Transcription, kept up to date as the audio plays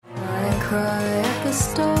cry at the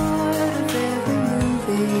start of every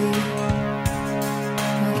movie.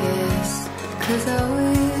 I guess 'cause I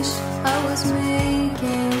wish I was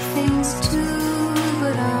making things too,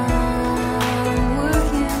 but I'm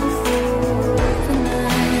working for the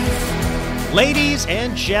knife. Ladies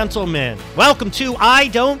and gentlemen, welcome to I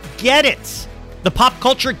Don't Get It, the pop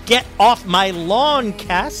culture Get Off My Lawn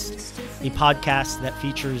cast, a podcast that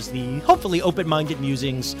features the hopefully open-minded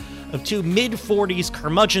musings of two mid-40s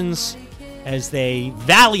curmudgeons as they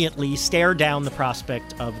valiantly stare down the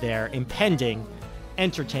prospect of their impending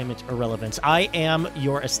entertainment irrelevance. I am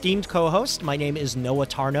your esteemed co-host. My name is Noah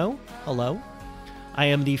Tarnow. Hello. I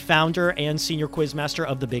am the founder and senior quizmaster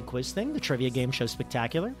of The Big Quiz Thing, the trivia game show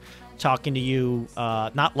Spectacular, talking to you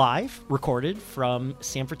not live, recorded from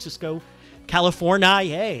San Francisco,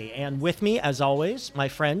 California. And with me, as always, my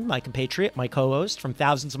friend, my compatriot, my co-host from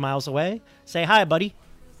thousands of miles away. Say hi, buddy.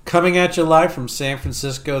 Coming at you live from San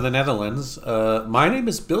Francisco, the Netherlands. My name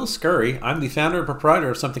is Bill Scurry. I'm the founder and proprietor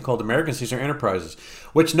of something called American Caesar Enterprises,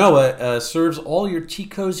 which, Noah, serves all your tea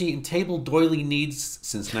cozy and table doily needs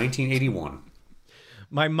since 1981.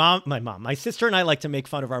 My sister and I like to make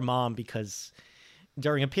fun of our mom because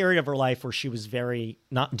during a period of her life where she was very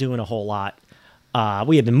not doing a whole lot,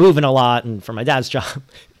 we had been moving a lot, and for my dad's job,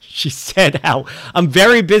 she said how I'm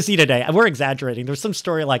very busy today. We're exaggerating. There's some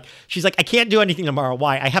story like, she's like, I can't do anything tomorrow.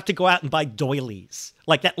 Why? I have to go out and buy doilies.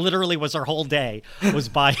 Like that literally was her whole day, was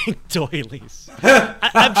buying doilies.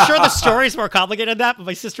 I'm sure the story's more complicated than that, but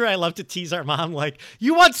my sister and I love to tease our mom like,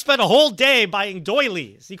 you once spent a whole day buying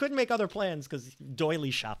doilies. You couldn't make other plans because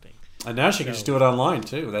doily shopping. And now she can just do it online,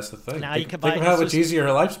 too. That's the thing. Now Think of how much easier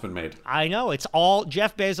her life's been made. I know. It's all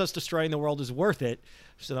Jeff Bezos destroying the world is worth it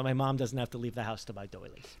so that my mom doesn't have to leave the house to buy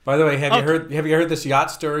doilies. By the way, have you heard this yacht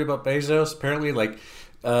story about Bezos? Apparently,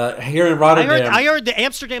 here in Rotterdam, I heard the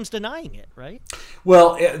Amsterdam's denying it, right?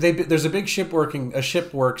 Well, there's a big ship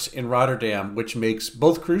works in Rotterdam, which makes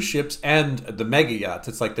both cruise ships and the mega yachts.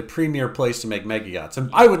 It's like the premier place to make mega yachts,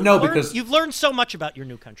 and I would know because you've learned so much about your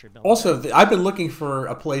new country, Bill. Also, I've been looking for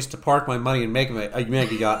a place to park my money and make a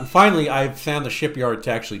mega yacht, and finally, I've found the shipyard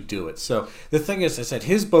to actually do it. So the thing is, I said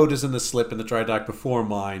his boat is in the slip in the dry dock before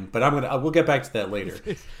mine, but we'll get back to that later.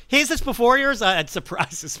 His is before yours. It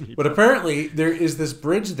surprises me. But apparently, there is this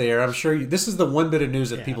bridge there. I'm sure this is the one bit of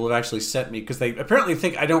news that people have actually sent me because they apparently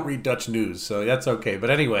think I don't read Dutch news, so that's okay. But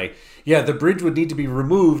anyway, the bridge would need to be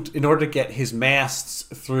removed in order to get his masts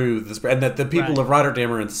through this, and that the people of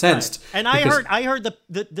Rotterdam are incensed. Right. And I heard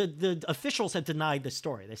the officials had denied the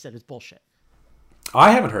story. They said it's bullshit.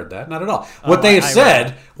 I haven't heard that, not at all. What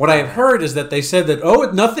I have heard is that they said that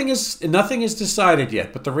nothing is decided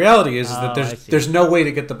yet. But the reality is that there's no way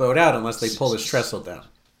to get the boat out unless they pull this trestle down.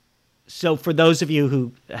 So for those of you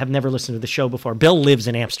who have never listened to the show before, Bill lives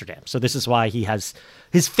in Amsterdam. So this is why he has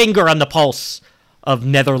his finger on the pulse of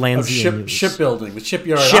Netherlands shipbuilding, the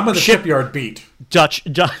shipyard. I'm on the shipyard beat. Dutch.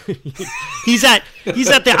 He's at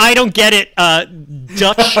the I Don't Get It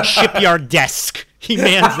Dutch shipyard desk. He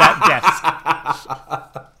mans that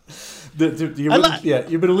desk. You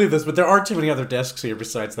wouldn't believe this, but there aren't too many other desks here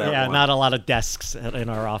besides that one. Yeah, not a lot of desks in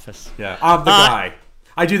our office. Yeah, I'm the guy.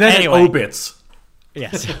 I do that anyway. in obits.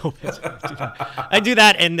 Yes, I do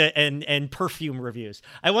that and perfume reviews.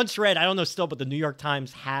 I once read, I don't know still, but the New York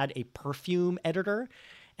Times had a perfume editor,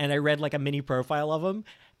 and I read like a mini profile of him.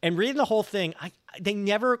 And reading the whole thing, they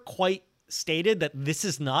never quite stated that this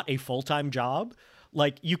is not a full-time job.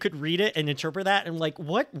 Like, you could read it and interpret that, and like,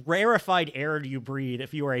 what rarefied air do you breathe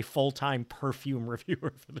if you are a full-time perfume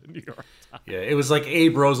reviewer for the New York Times? Yeah, it was like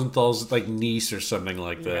Abe Rosenthal's niece or something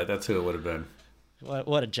like that. That's who it would have been.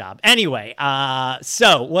 What a job. Anyway,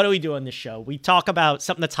 so what do we do on this show? We talk about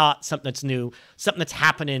something that's hot, something that's new, something that's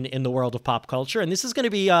happening in the world of pop culture. And this is going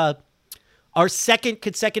to be our second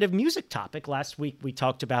consecutive music topic. Last week, we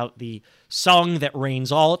talked about the song that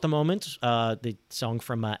reigns all at the moment, the song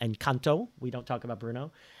from Encanto. We don't talk about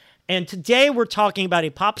Bruno. And today, we're talking about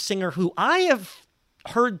a pop singer who I have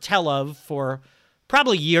heard tell of for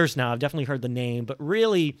probably years now. I've definitely heard the name, but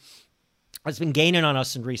really has been gaining on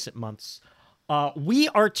us in recent months. We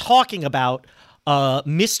are talking about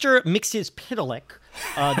Mr. Mxyzptlk,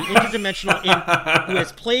 the interdimensional imp who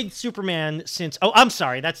has played Superman since. Oh, I'm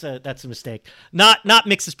sorry, that's a mistake. Not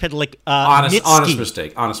Mxyzptlk. Honest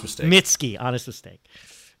mistake. Mitski, honest mistake.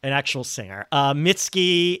 An actual singer.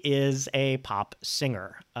 Mitski is a pop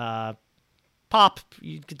singer. Pop,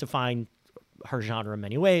 you could define her genre in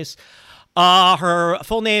many ways. Her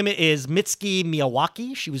full name is Mitski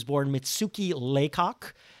Miyawaki. She was born Mitsuki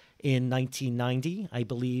Laycock in 1990. I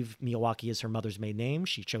believe Miyawaki is her mother's maiden name.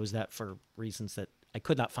 She chose that for reasons that I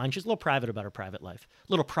could not find. She's a little private about her private life.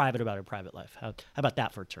 How about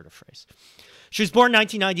that for a turn of phrase? She was born in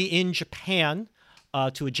 1990 in Japan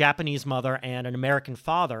to a Japanese mother and an American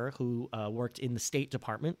father who worked in the State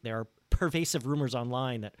Department. There are pervasive rumors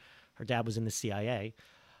online that her dad was in the CIA.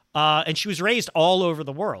 And she was raised all over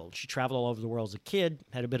the world. She traveled all over the world as a kid,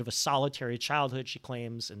 had a bit of a solitary childhood, she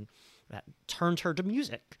claims, and that turned her to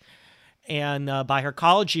music. And by her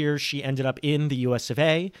college years, she ended up in the US of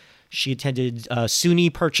A. She attended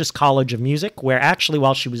SUNY Purchase College of Music, where actually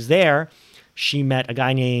while she was there, she met a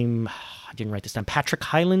guy named, I didn't write this down, Patrick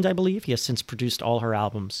Hyland, I believe. He has since produced all her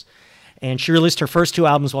albums. And she released her first 2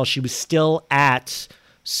 albums while she was still at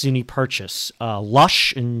SUNY Purchase.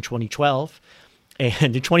 Lush in 2012.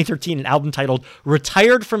 And in 2013, an album titled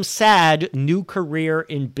Retired from Sad, New Career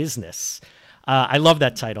in Business. I love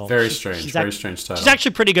that title. Very strange title. She's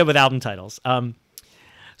actually pretty good with album titles.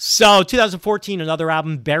 So 2014, another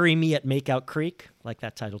album, Bury Me at Makeout Creek. Like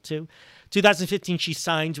that title too. 2015, she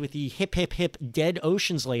signed with the hip, hip, hip Dead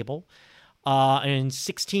Oceans label. And in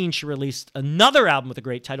 2016, she released another album with a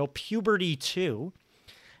great title, Puberty 2.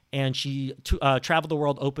 And she traveled the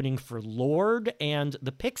world opening for Lorde and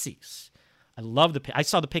the Pixies. I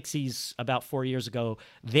saw the Pixies about 4 years ago.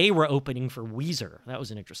 They were opening for Weezer. That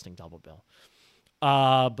was an interesting double bill.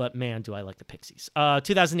 But man, do I like the Pixies.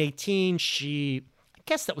 2018, I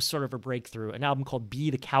guess that was sort of a breakthrough, an album called Be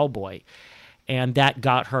the Cowboy. And that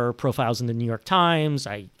got her profiles in the New York Times.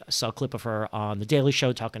 I saw a clip of her on The Daily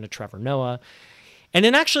Show talking to Trevor Noah. And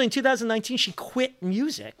then actually in 2019, she quit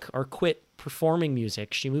music, or quit performing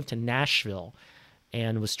music. She moved to Nashville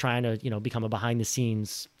and was trying to, become a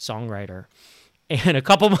behind-the-scenes songwriter. And a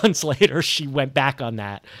couple months later, she went back on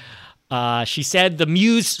that. She said the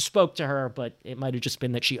muse spoke to her, but it might have just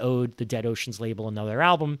been that she owed the Dead Oceans label another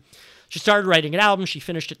album. She started writing an album. She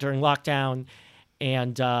finished it during lockdown.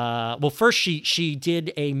 And, first she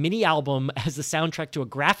did a mini album as the soundtrack to a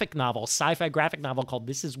graphic novel, sci-fi graphic novel called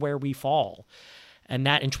This Is Where We Fall. And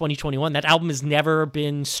that in 2021, that album has never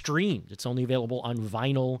been streamed. It's only available on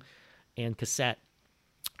vinyl and cassette.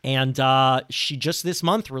 And she just this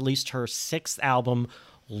month released her 6th album,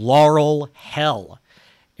 Laurel Hell.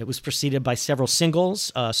 It was preceded by several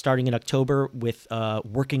singles, starting in October with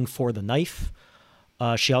Working for the Knife.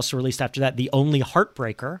 She also released after that The Only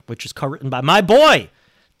Heartbreaker, which is co-written by my boy,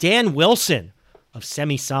 Dan Wilson of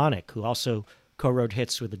Semisonic, who also co-wrote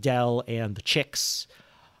hits with Adele and the Chicks.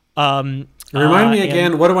 Remind me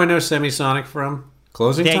again, what do I know Semisonic from?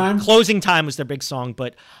 Closing Time? Closing Time was their big song,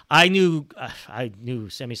 but I knew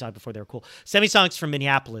Semisonic before they were cool. Semisonic's from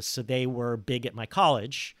Minneapolis, so they were big at my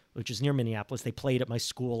college, which is near Minneapolis. They played at my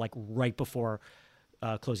school like right before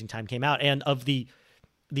Closing Time came out. And of the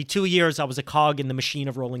 2 years I was a cog in the machine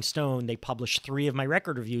of Rolling Stone, they published 3 of my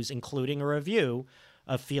record reviews, including a review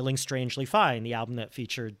of Feeling Strangely Fine, the album that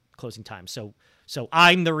featured Closing Time. So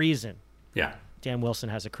I'm the reason. Yeah. Dan Wilson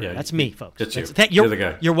has a career. Yeah, that's me, folks. That's you. You're the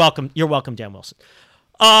guy. You're welcome. You're welcome, Dan Wilson.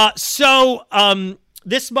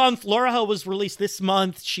 This month, Laurel Hell was released this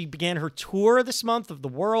month. She began her tour this month of the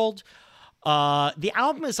world. The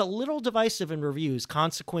album is a little divisive in reviews.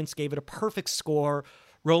 Consequence gave it a perfect score.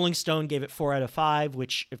 Rolling Stone gave it 4 out of 5,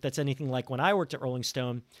 which, if that's anything like when I worked at Rolling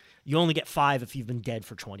Stone, you only get 5 if you've been dead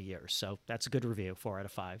for 20 years. So that's a good review, 4 out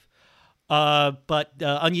of 5. But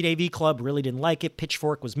Onion AV Club really didn't like it.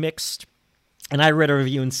 Pitchfork was mixed. And I read a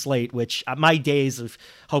review in Slate, which my days of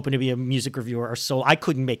hoping to be a music reviewer are so I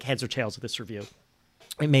couldn't make heads or tails of this review.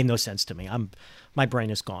 It made no sense to me. My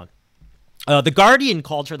brain is gone. The Guardian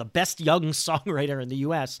called her the best young songwriter in the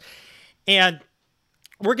U.S. And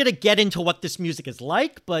we're going to get into what this music is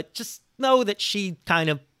like, but just know that she kind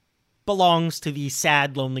of belongs to the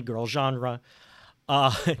sad, lonely girl genre.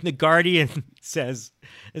 The Guardian says,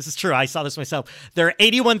 this is true, I saw this myself, there are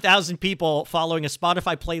 81,000 people following a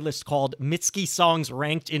Spotify playlist called Mitski Songs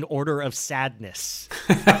Ranked in Order of Sadness.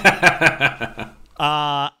 And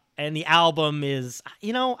the album is,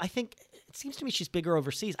 I think, it seems to me she's bigger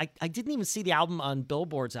overseas. I didn't even see the album on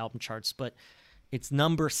Billboard's album charts, but it's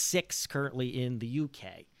number 6 currently in the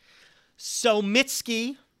UK. So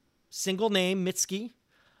Mitski, single name, Mitski,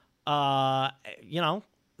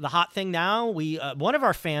 the hot thing now, one of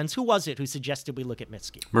our fans, who was it who suggested we look at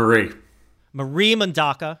Mitski? Marie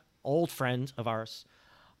Mondaka, old friend of ours.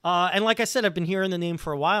 And like I said, I've been hearing the name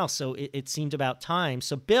for a while, so it seemed about time.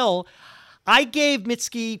 So Bill, I gave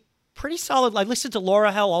Mitski pretty solid. I listened to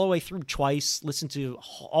Laurel Hell all the way through twice, listened to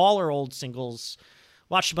all her old singles,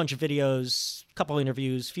 watched a bunch of videos, a couple of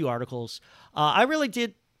interviews, a few articles. I really did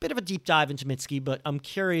a bit of a deep dive into Mitski, but I'm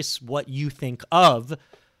curious what you think of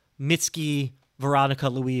Mitski Veronica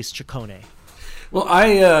Louise Ciccone. Well,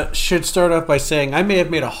 I should start off by saying I may have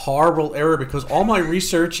made a horrible error because all my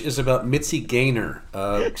research is about Mitzi Gaynor.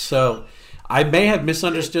 So I may have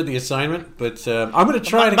misunderstood the assignment, but I'm going to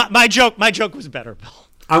try to. My joke was better, Bill.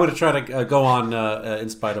 I'm going to try to go on in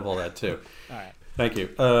spite of all that too. All right. Thank you.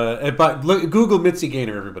 But Google Mitzi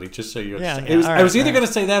Gaynor, everybody, just so you understand. I was either going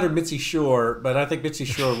to say that or Mitzi Shore, but I think Mitzi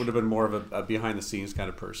Shore would have been more of a behind-the-scenes kind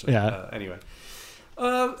of person. Yeah. Anyway.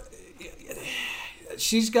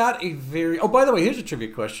 She's got a very... Oh, by the way, here's a trivia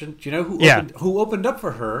question. Do you know who opened up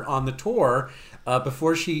for her on the tour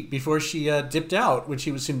before she dipped out when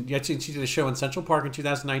she did a show in Central Park in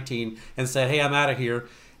 2019 and said, "Hey, I'm out of here."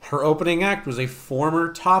 Her opening act was a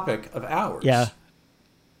former topic of ours. Yeah.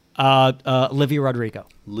 Olivia Rodrigo.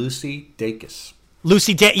 Lucy Dacus.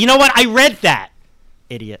 You know what? I read that.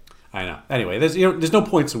 Idiot. I know. Anyway, there's no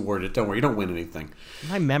points awarded. Don't worry. You don't win anything.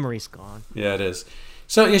 My memory's gone. Yeah, it is.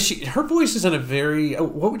 So yeah, her voice is in a very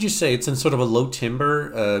what would you say? It's in sort of a low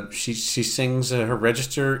timbre. She sings her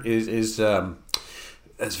register is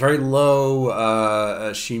it's very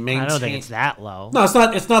low. She maintains. I don't think it's that low. No, it's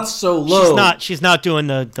not. It's not so low. She's not doing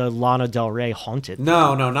the Lana Del Rey Haunted.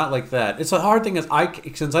 No, not like that. It's a hard thing.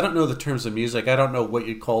 Since I don't know the terms of music, I don't know what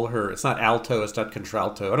you'd call her. It's not alto. It's not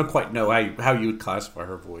contralto. I don't quite know how you would classify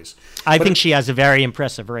her voice. I think she has a very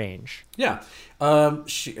impressive range. Yeah.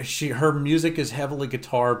 Her music is heavily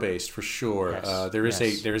guitar based for sure. Yes.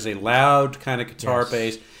 There is a loud kind of guitar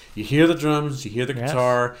bass. You hear the drums, you hear the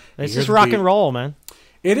guitar. This is rock and roll, man.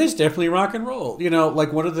 It is definitely rock and roll. You know,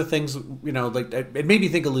 like one of the things, you know, like it made me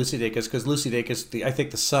think of Lucy Dacus because Lucy Dacus, I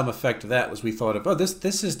think the sum effect of that was we thought of,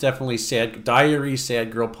 this is definitely sad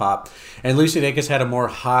girl pop, and Lucy Dacus had a more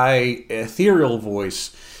high ethereal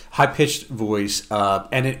voice. High-pitched voice,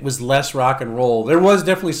 and it was less rock and roll. There was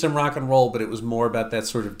definitely some rock and roll, but it was more about that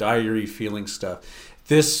sort of diary feeling stuff.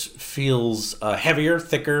 This feels heavier,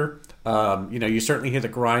 thicker. You certainly hear the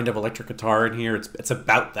grind of electric guitar in here. It's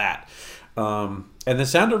about that. And the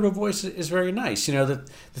sound of her voice is very nice. You know, the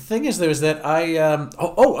thing is, there's that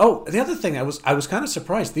the other thing I was kind of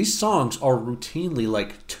surprised. These songs are routinely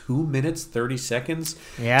like 2 minutes 30 seconds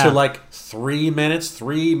to like 3 minutes,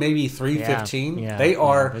 maybe 3:15. Yeah. They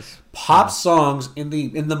are pop songs in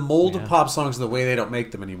the mold of pop songs the way they don't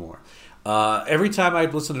make them anymore. Every time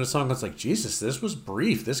I'd listen to a song, it's like, Jesus, this was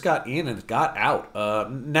brief. This got in and it got out.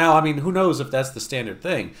 Now, I mean, who knows if that's the standard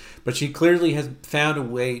thing? But she clearly has found a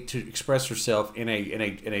way to express herself in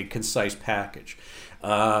a concise package.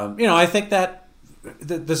 I think that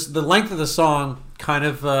the length of the song kind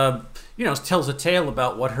of tells a tale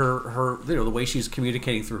about what her the way she's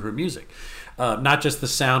communicating through her music, not just the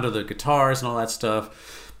sound of the guitars and all that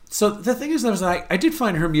stuff. So the thing is, I did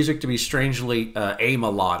find her music to be strangely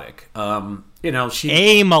amelodic.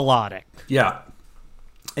 Amelodic. Yeah.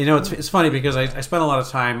 It's funny because I spent a lot of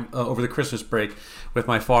time over the Christmas break with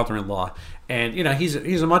my father-in-law, and he's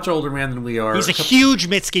a much older man than we are. He's a huge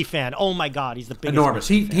Mitski fan. Oh my God, he's the biggest. Enormous.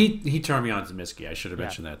 He turned me on to Mitski. I should have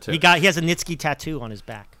mentioned that too. He has a Mitski tattoo on his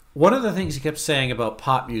back. One of the things he kept saying about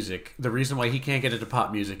pop music, the reason why he can't get into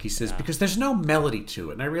pop music, he says, because there's no melody to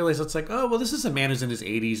it. And I realized it's like, oh, well, this is a man who's in his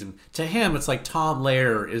 80s. And to him, it's like Tom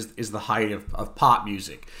Lehrer is the height of pop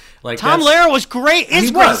music. Like Tom Lehrer was great. He's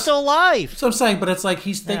still alive. So I'm saying, but it's like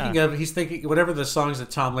he's thinking whatever the songs that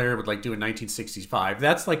Tom Lehrer would like do in 1965.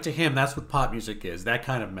 That's like, to him, that's what pop music is, that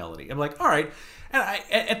kind of melody. I'm like, all right.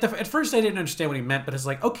 And at first I didn't understand what he meant, but it's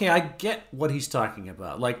like, okay, I get what he's talking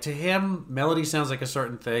about. Like, to him, melody sounds like a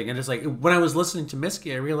certain thing, and it's like when I was listening to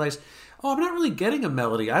Mitski, I realized, I'm not really getting a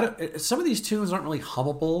melody. Some of these tunes aren't really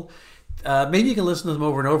hummable. Maybe you can listen to them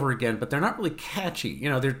over and over again, but they're not really catchy.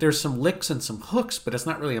 There's some licks and some hooks, but it's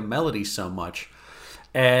not really a melody so much.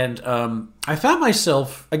 And I found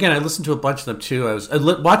myself, again, I listened to a bunch of them too. I was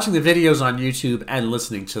watching the videos on YouTube and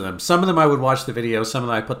listening to them. Some of them I would watch the video, some of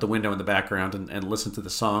them I put the window in the background and listen to the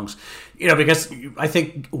songs. Because I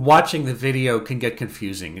think watching the video can get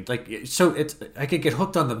confusing. I could get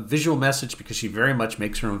hooked on the visual message because she very much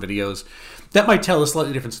makes her own videos. That might tell a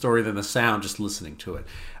slightly different story than the sound just listening to it.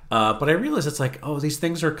 But I realize it's like, these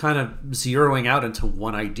things are kind of zeroing out into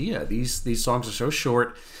one idea. These songs are so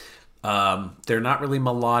short. They're not really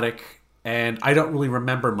melodic, and I don't really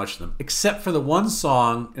remember much of them, except for the one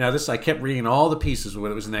song. Now, I kept reading all the pieces,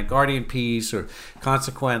 whether it was in that Guardian piece or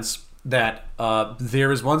Consequence, that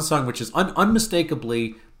there is one song which is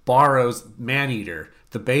unmistakably borrows Maneater,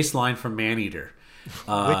 the bass line from Maneater.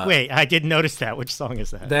 Wait, I didn't notice that. Which song is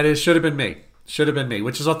that? That is Should Have Been Me. Should Have Been Me,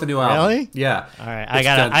 which is off the new album. Really? Yeah. All right, I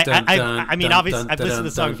got it. I mean, obviously, I've listened to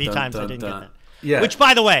the song a few times. I didn't get that. Yeah. Which,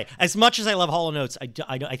 by the way, as much as I love Hall & Oates,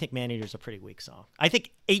 I think Maneater's a pretty weak song. I think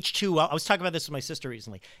H2O, I was talking about this with my sister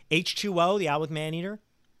recently. H2O, the album with Maneater,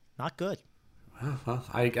 not good. Well,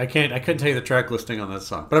 I couldn't tell you the track listing on that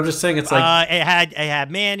song, but I'm just saying it's like it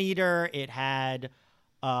had Man Eater. It had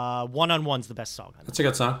One on One's the best song. That's a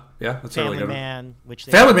good song. Yeah, that's a really Family good one. Man, which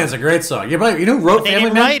Family Man's a great song. You know who wrote they Family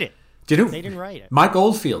didn't Man? write it. Did who? They didn't write it. Mike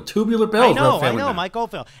Oldfield, Tubular Bells wrote Family Man. Mike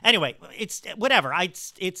Oldfield. Anyway, it's whatever.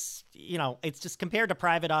 It's it's just compared to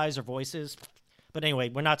Private Eyes or Voices. But anyway,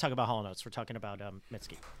 we're not talking about Hall & Oates. We're talking about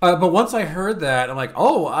Mitski. But once I heard that, I'm like,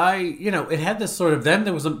 it had this sort of. Then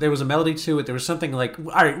there was a melody to it. There was something like, all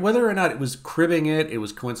right, whether or not it was cribbing it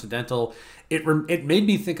was coincidental. It made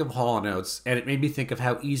me think of Hall & Oates, and it made me think of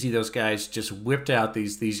how easy those guys just whipped out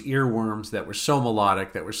these earworms that were so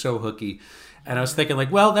melodic, that were so hooky. And I was thinking,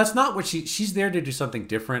 like, well, that's not what she's there to do something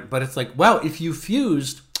different. But it's like, well, if you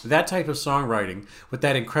fused that type of songwriting with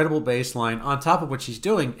that incredible bass line on top of what she's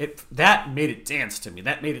doing, that made it dance to me.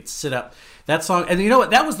 That made it sit up. That song, and you know what?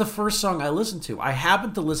 That was the first song I listened to. I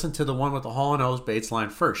happened to listen to the one with the Hall & Oates bass line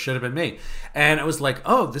first. Should have been me. And I was like,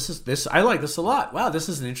 oh, this. I like this a lot. Wow, this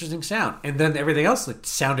is an interesting sound. And then everything else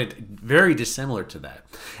sounded very dissimilar to that.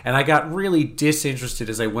 And I got really disinterested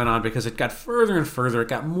as I went on because it got further and further. It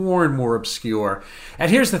got more and more obscure. And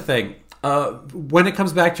here's the thing. When it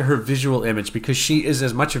comes back to her visual image, because she is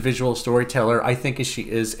as much a visual storyteller, I think, as she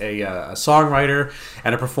is a songwriter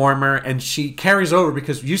and a performer, and she carries over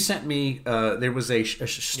because you sent me. There was a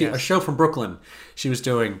show from Brooklyn she was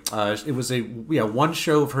doing. It was one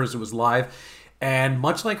show of hers. It was live, and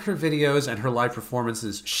much like her videos and her live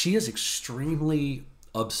performances, she is extremely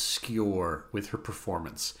obscure with her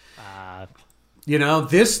performance. You know,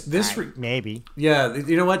 maybe. Yeah,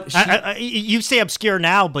 you know what? You say obscure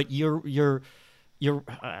now, but you're.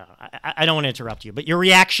 I don't want to interrupt you, but your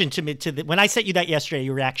reaction to me when I sent you that yesterday,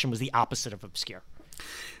 your reaction was the opposite of obscure.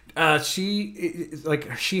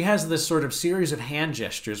 She has this sort of series of hand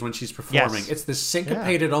gestures when she's performing. Yes. It's this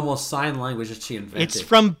syncopated, almost sign language that she invented. It's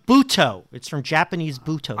from Buto. It's from Japanese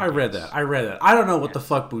Buto. I read that. I don't know what the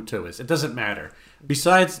fuck Buto is. It doesn't matter.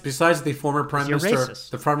 Besides the former prime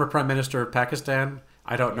minister of Pakistan,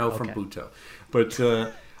 I don't know from Buto. But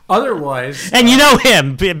otherwise, and you know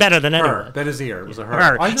him better than anyone. Benazir. It was a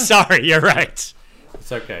her. Sorry, you're right.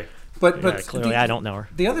 It's okay. But clearly, I don't know her.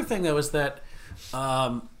 The other thing though is that.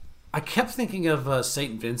 I kept thinking of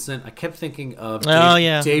St. Vincent. I kept thinking of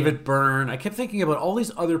David Byrne. I kept thinking about all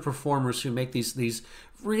these other performers who make these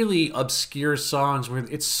really obscure songs where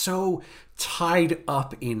it's so tied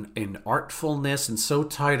up in artfulness and so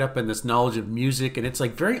tied up in this knowledge of music, and it's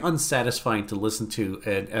like very unsatisfying to listen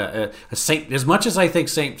to. A Saint, as much as I think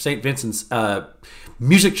Saint Vincent's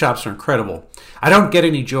music chops are incredible, I don't get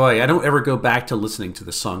any joy. I don't ever go back to listening to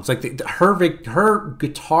the songs. Like her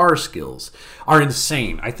guitar skills are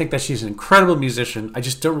insane. I think that she's an incredible musician. I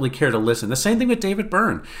just don't really care to listen. The same thing with David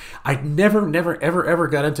Byrne. I never, ever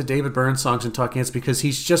got into David Byrne songs and talking heads because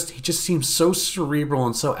he just seems so cerebral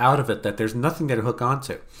and so out of it that there's nothing there to hook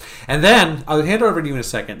onto. And then I'll hand it over to you in a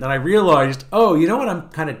second. Then I realized, you know what I'm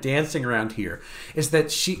kind of dancing around here is that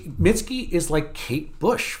Mitski is like Kate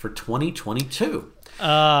Bush for 2022.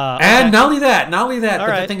 And not only that, but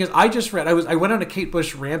right. The thing is, I went on a Kate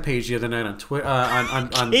Bush rampage the other night on Twitter, on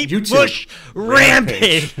Kate YouTube. Bush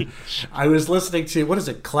rampage. I was listening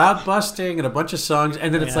to Cloud Busting and a bunch of songs,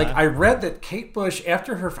 and then it's like I read that Kate Bush,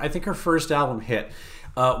 after her first album hit,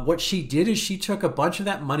 what she did is she took a bunch of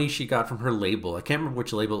that money she got from her label. I can't remember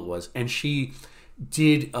which label it was, and she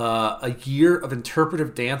did a year of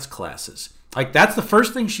interpretive dance classes. Like, that's the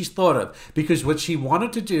first thing she's thought of, because what she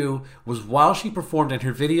wanted to do was, while she performed in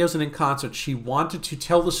her videos and in concerts, she wanted to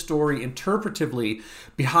tell the story interpretively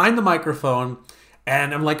behind the microphone.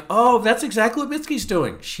 And I'm like, that's exactly what Mitski's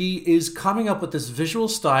doing. She is coming up with this visual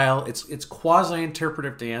style. It's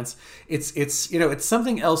quasi-interpretive dance. It's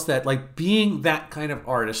something else that, like, being that kind of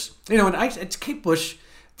artist, and it's Kate Bush.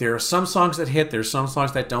 There are some songs that hit, there's some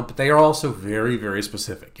songs that don't, but they are also very, very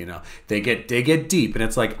specific. They get deep, and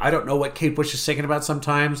it's like, I don't know what Kate Bush is singing about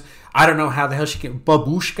sometimes. I don't know how the hell she can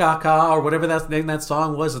Babushka or whatever that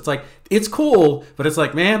song was. It's like, it's cool, but it's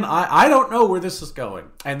like, man, I don't know where this is going.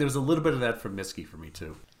 And there's a little bit of that from Mitski for me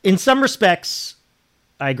too. In some respects,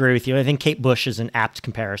 I agree with you. I think Kate Bush is an apt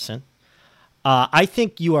comparison. I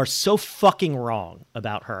think you are so fucking wrong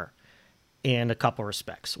about her in a couple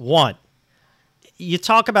respects. One, you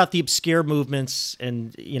talk about the obscure movements,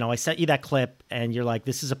 and I sent you that clip, and you're like,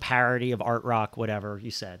 "This is a parody of art rock," whatever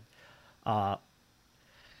you said. The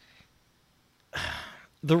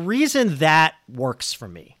reason that works for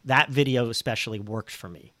me, that video especially worked for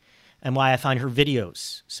me, and why I find her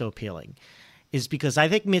videos so appealing, is because I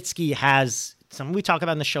think Mitski has something we talk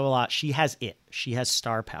about in the show a lot. She has it. She has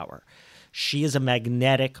star power. She is a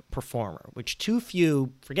magnetic performer, which too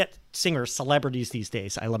few, forget singers, celebrities these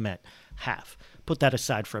days, I lament, have. Put that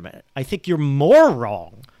aside for a minute. I think you're more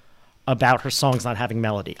wrong about her songs not having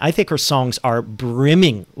melody. I think her songs are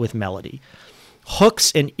brimming with melody.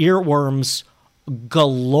 Hooks and earworms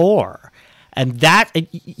galore. And that,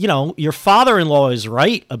 you know, your father-in-law is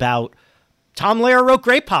right about Tom Lehrer wrote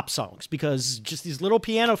great pop songs because just these little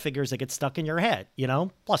piano figures that get stuck in your head, you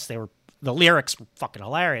know? Plus, the lyrics were fucking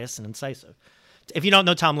hilarious and incisive. If you don't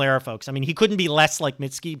know Tom Lehrer, folks, I mean, he couldn't be less like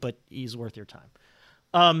Mitski, but he's worth your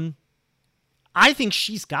time. I think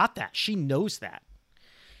she's got that. She knows that.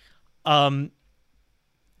 I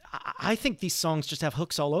think these songs just have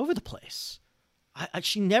hooks all over the place.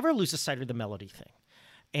 She never loses sight of the melody thing.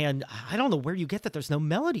 And I don't know where you get that there's no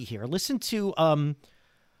melody here. Listen to,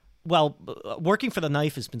 Working for the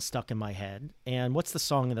Knife has been stuck in my head. And what's the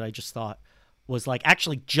song that I just thought was like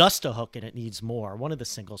actually just a hook and it needs more? One of the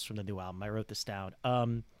singles from the new album. I wrote this down.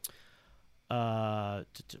 The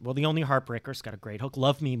Only Heartbreaker's got a great hook.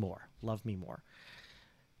 Love Me More. Love Me More.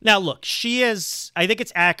 Now, look, she is, I think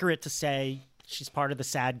it's accurate to say she's part of the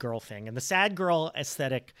sad girl thing. And the sad girl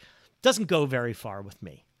aesthetic doesn't go very far with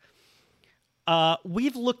me.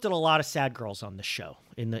 We've looked at a lot of sad girls on the show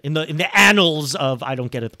in the annals of I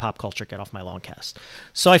don't get it, the pop culture, get off my lawn cast.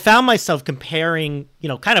 So I found myself comparing, you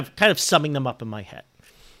know, kind of summing them up in my head.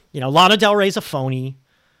 You know, Lana Del Rey's a phony.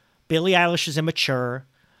 Billie Eilish is immature.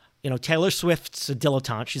 You know, Taylor Swift's a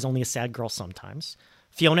dilettante. She's only a sad girl sometimes.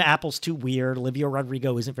 Fiona Apple's too weird. Olivia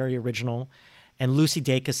Rodrigo isn't very original. And Lucy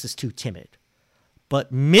Dacus is too timid.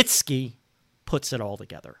 But Mitski puts it all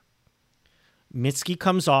together. Mitski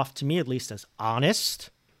comes off, to me at least, as honest,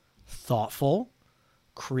 thoughtful,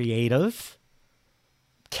 creative,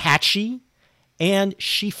 catchy, and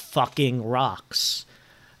she fucking rocks.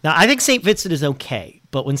 Now, I think St. Vincent is okay,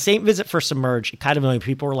 but when St. Vincent first emerged, it kind of like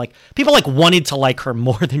people wanted to like her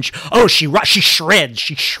more than she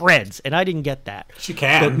shreds, and I didn't get that. She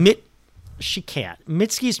can. But she can't.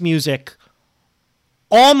 Mitski's music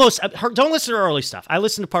almost, don't listen to her early stuff. I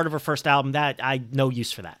listened to part of her first album, that I no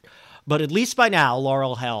use for that. But at least by now,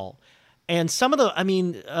 Laurel Hell, and some of the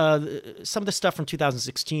stuff from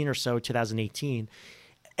 2016 or so, 2018,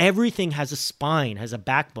 everything has a spine, has a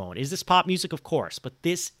backbone. Is this pop music? Of course, but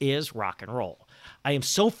this is rock and roll. I am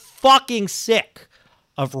so fucking sick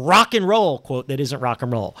of rock and roll, quote, that isn't rock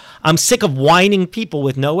and roll. I'm sick of whining people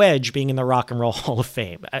with no edge being in the Rock and Roll Hall of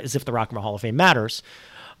Fame, as if the Rock and Roll Hall of Fame matters.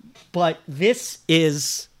 But this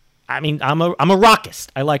is, I mean, I'm a rockist.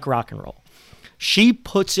 I like rock and roll. She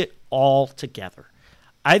puts it all together.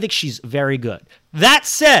 I think she's very good. That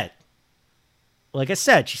said, like I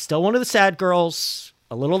said, she's still one of the sad girls.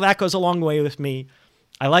 A little of that goes a long way with me.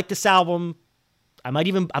 I like this album. I'm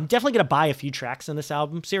definitely going to buy a few tracks on this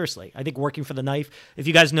album. Seriously. I think Working for the Knife, if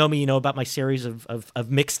you guys know me, you know about my series of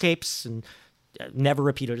mixtapes and never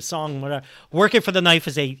repeated a song, whatever. Working for the Knife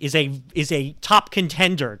is a top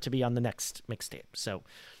contender to be on the next mixtape. So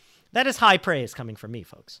that is high praise coming from me,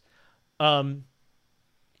 folks.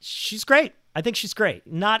 She's great. I think she's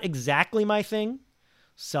great. Not exactly my thing,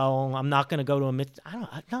 so I'm not going to go to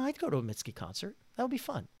I'd go to a Mitski concert. That would be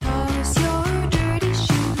fun. Toss your dirty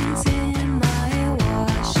shoes in my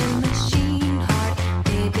washing machine. Heart,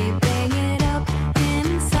 baby, bang it up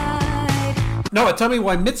inside. Noah, tell me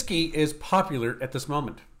why Mitski is popular at this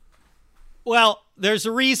moment. Well, there's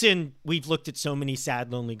a reason we've looked at so many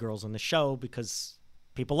sad, lonely girls on the show, because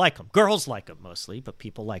people like them. Girls like them mostly, but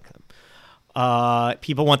people like them.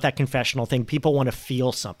 People want that confessional thing. People want to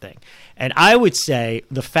feel something. And I would say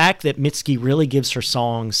the fact that Mitski really gives her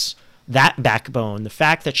songs that backbone, the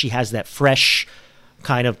fact that she has that fresh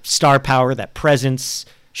kind of star power, that presence,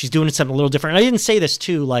 she's doing something a little different. And I didn't say this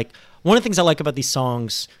too, like one of the things I like about these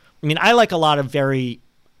songs, I mean, I like a lot of very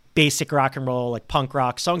basic rock and roll, like punk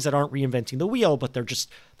rock, songs that aren't reinventing the wheel, but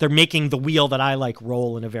they're making the wheel that I like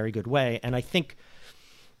roll in a very good way. And I think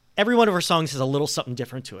every one of her songs has a little something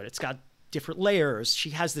different to it. It's got different layers.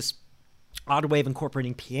 She has this odd way of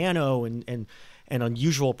incorporating piano and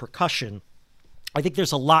unusual percussion. I think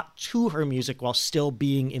there's a lot to her music while still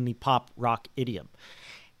being in the pop rock idiom.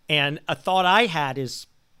 And a thought I had is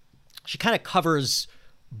she kind of covers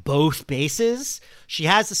both bases. She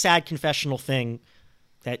has the sad confessional thing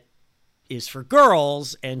that is for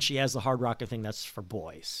girls, and she has the hard rocker thing that's for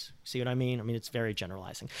boys. See what I mean? I mean, it's very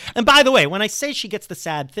generalizing. And by the way, when I say she gets the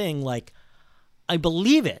sad thing, like, I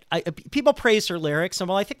believe it. People praise her lyrics, and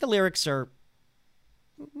while I think the lyrics are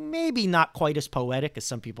maybe not quite as poetic as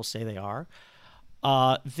some people say they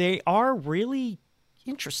are really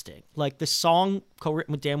interesting. Like the song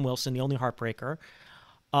co-written with Dan Wilson, The Only Heartbreaker,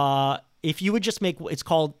 if you would just make, it's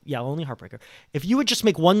called, Lonely Heartbreaker. If you would just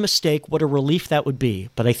make one mistake, what a relief that would be.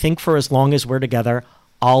 But I think for as long as we're together,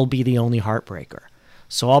 I'll be the only heartbreaker.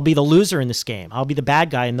 So I'll be the loser in this game. I'll be the bad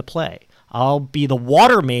guy in the play. I'll be the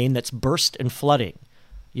water main that's burst and flooding.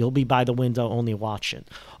 You'll be by the window only watching.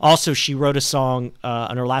 Also, she wrote a song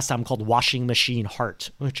on her last album called Washing Machine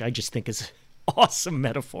Heart, which I just think is an awesome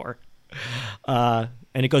metaphor. And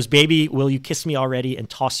it goes, baby, will you kiss me already and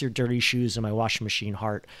toss your dirty shoes in my washing machine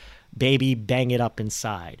heart? Baby, bang it up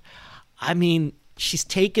inside. I mean, she's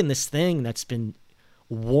taken this thing that's been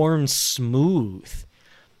worn smooth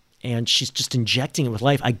and she's just injecting it with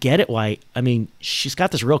life. I get it why. I mean, she's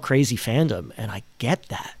got this real crazy fandom, and I get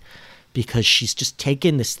that because she's just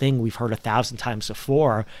taken this thing we've heard 1,000 times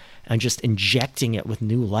before and just injecting it with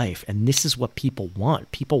new life. And this is what people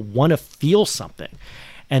want. People want to feel something,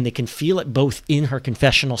 and they can feel it both in her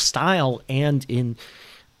confessional style and in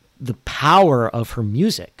the power of her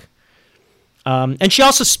music. And she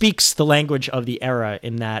also speaks the language of the era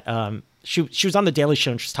in that she was on The Daily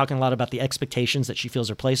Show, and she's talking a lot about the expectations that she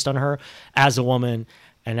feels are placed on her as a woman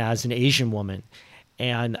and as an Asian woman.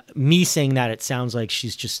 And me saying that, it sounds like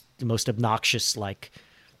she's just the most obnoxious,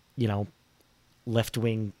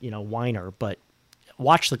 left-wing, whiner. But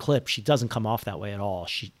watch the clip. She doesn't come off that way at all.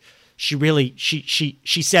 She really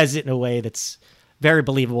says it in a way that's very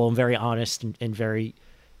believable and very honest and very,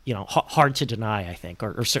 hard to deny, I think,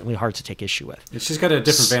 or certainly hard to take issue with. She's got a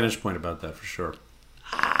different vantage point about that for sure.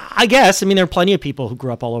 I guess. I mean, there are plenty of people who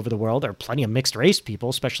grew up all over the world. There are plenty of mixed race people,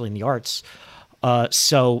 especially in the arts.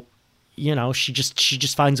 So, she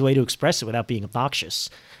just finds a way to express it without being obnoxious,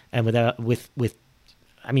 and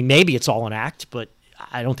maybe it's all an act, but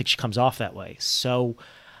I don't think she comes off that way. So,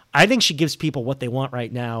 I think she gives people what they want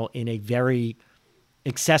right now in a very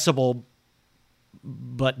accessible,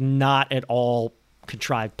 but not at all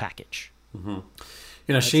contrived package. Mm-hmm.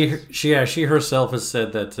 She herself has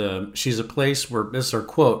said that she's a place where, this is her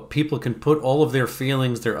quote, people can put all of their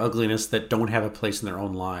feelings, their ugliness that don't have a place in their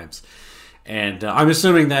own lives. And I'm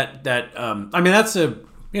assuming that's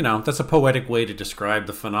a poetic way to describe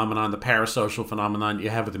the phenomenon, the parasocial phenomenon you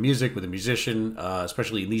have with the music, with a musician,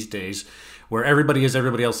 especially in these days, where everybody is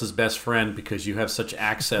everybody else's best friend because you have such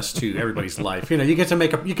access to everybody's life. You get to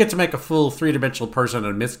make a full three-dimensional person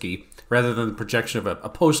on a Mitski rather than the projection of a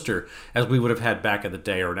poster as we would have had back in the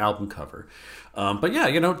day, or an album cover. But yeah,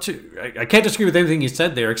 I can't disagree with anything you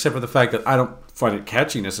said there, except for the fact that I don't find it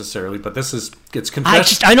catchy necessarily. But it's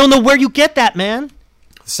confession. I don't know where you get that, man.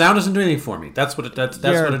 The sound doesn't do anything for me. That's what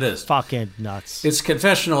it is. Fucking nuts. It's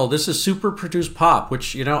confessional. This is super produced pop,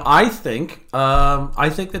 which I think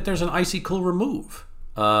that there's an icy cool remove.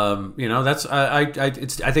 I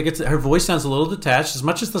think it's her voice sounds a little detached. As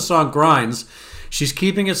much as the song grinds, she's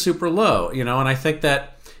keeping it super low. And I think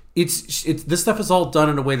that it's this stuff is all done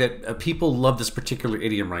in a way that people love this particular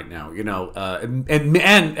idiom right now,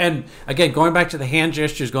 and again, going back to the hand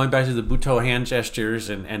gestures, going back to the Butoh hand gestures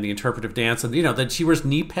and the interpretive dance, and that she wears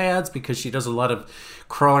knee pads because she does a lot of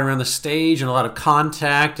crawling around the stage and a lot of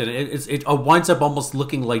contact, and it winds up almost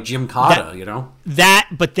looking like Jim Cotta,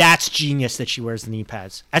 But that's genius that she wears the knee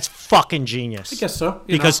pads. That's fucking genius. I guess so.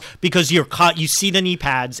 Because you see the knee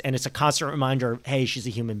pads and it's a constant reminder of, hey, she's a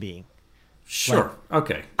human being. Sure.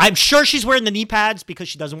 Okay. I'm sure she's wearing the knee pads because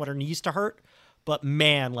she doesn't want her knees to hurt. But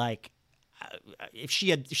man, if she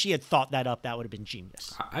had thought that up, that would have been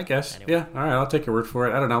genius. I guess. Anyway. Yeah. All right. I'll take your word for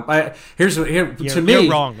it. I don't know. To me,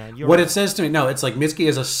 you're wrong, man. You're what wrong. it says to me, no, it's like Mitski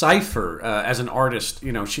as a cipher, as an artist.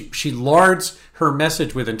 She lards her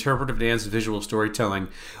message with interpretive dance, visual storytelling,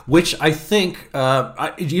 which I think,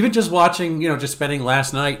 even just watching, just spending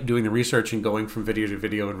last night doing the research and going from video to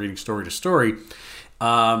video and reading story to story.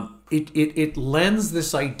 It lends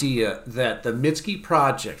this idea that the Mitski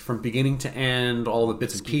Project, from beginning to end, all the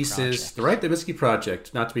bits and pieces, the Mitski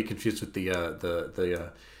Project, not to be confused with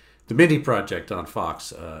the Mindy Project on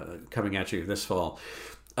Fox, coming at you this fall.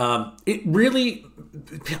 It really,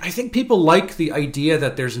 I think people like the idea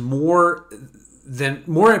that there's more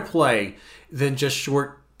at play than just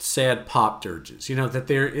short, sad pop dirges, that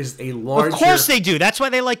there is a larger... Of course they do. That's why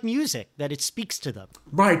they like music, that it speaks to them.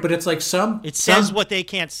 Right, but it's like it says what they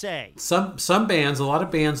can't say. Some bands, a lot of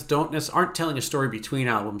bands aren't telling a story between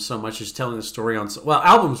albums so much as telling a story on... Well,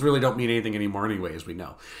 albums really don't mean anything anymore anyway, as we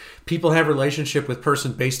know. People have a relationship with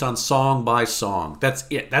person based on song by song. That's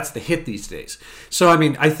it. That's the hit these days. So,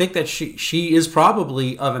 I think that she is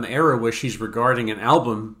probably of an era where she's regarding an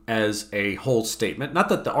album as a whole statement. Not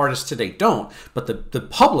that the artists today don't, but the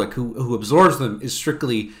public who absorbs them is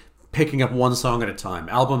strictly picking up one song at a time.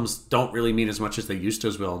 Albums don't really mean as much as they used to,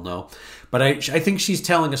 as we all know. But I think she's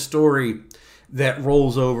telling a story that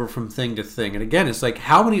rolls over from thing to thing. And again, it's like,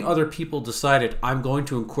 how many other people decided I'm going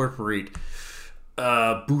to incorporate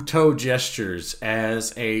Butoh gestures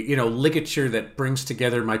as a ligature that brings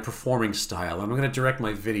together my performing style. I'm going to direct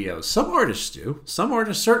my videos. Some artists do. Some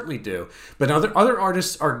artists certainly do. But other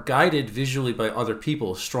artists are guided visually by other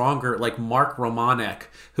people. Stronger, like Mark Romanek,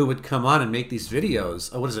 who would come on and make these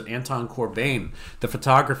videos. What is it? Anton Corbijn, the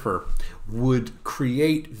photographer, would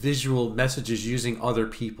create visual messages using other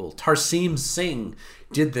people. Tarsim Singh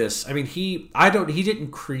did this. I mean, he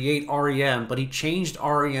didn't create REM, but he changed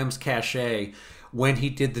REM's cachet when he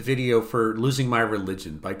did the video for Losing My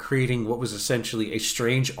Religion by creating what was essentially a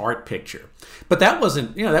strange art picture. But that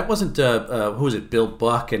wasn't who was it? Bill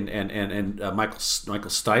Buck and Michael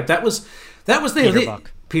Stipe. That was Peter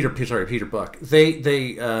Buck. Peter Buck.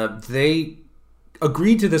 They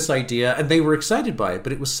agreed to this idea and they were excited by it,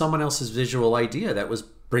 but it was someone else's visual idea that was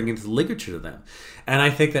bringing the ligature to them. And I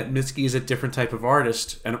think that Mitski is a different type of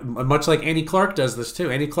artist, and much like Annie Clark does this too.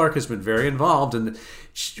 Annie Clark has been very involved, and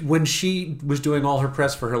when she was doing all her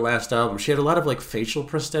press for her last album, she had a lot of like facial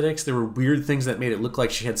prosthetics. There were weird things that made it look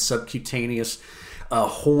like she had subcutaneous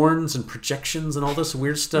horns and projections and all this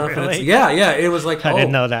weird stuff. Really? And it was like, I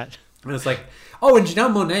didn't know that. And it's like, oh, and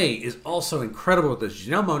Janelle Monáe is also incredible with this.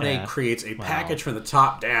 Janelle Monáe Yeah. creates a package from the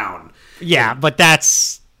top down. Yeah, but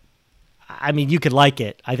that's. I mean, you could like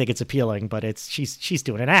it. I think it's appealing, but she's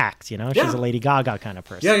doing an act. She's Yeah. a Lady Gaga kind of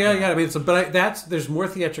person. Yeah. I mean, there's more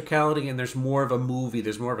theatricality and there's more of a movie.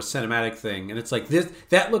 There's more of a cinematic thing, and it's like this.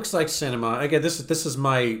 That looks like cinema. Again, this is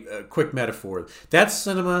my quick metaphor. That's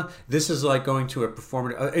cinema. This is like going to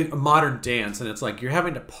a modern dance, and it's like you're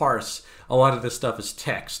having to parse a lot of this stuff as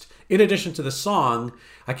text. In addition to the song,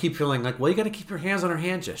 I keep feeling like, well, you got to keep your hands on her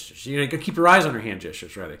hand gestures. You got to keep your eyes on her hand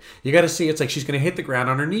gestures, rather. You got to see it's like she's going to hit the ground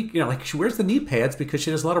on her knee. Like she wears the knee pads because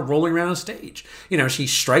she does a lot of rolling around on stage. She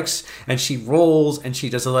strikes and she rolls and she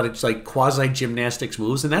does a lot of like quasi gymnastics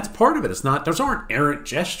moves, and that's part of it. Those aren't errant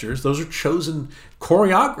gestures. Those are chosen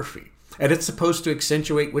choreography, and it's supposed to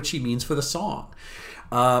accentuate what she means for the song.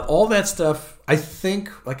 All that stuff, I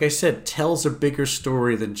think, like I said, tells a bigger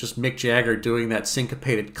story than just Mick Jagger doing that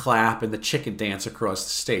syncopated clap and the chicken dance across the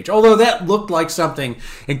stage. Although that looked like something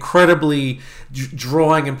incredibly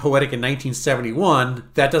drawing and poetic in 1971,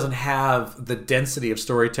 that doesn't have the density of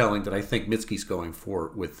storytelling that I think Mitski's going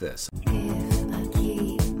for with this. If I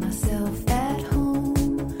keep myself at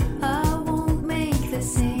home, I won't make the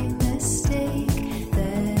same mistake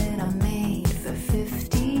that I made for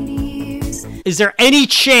 15 years. Is there any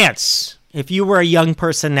chance, if you were a young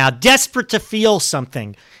person now, desperate to feel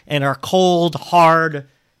something in our cold, hard,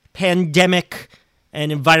 pandemic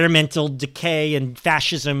and environmental decay and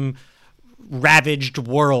fascism ravaged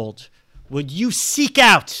world, would you seek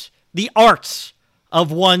out the art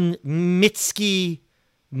of one Mitski,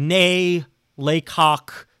 nay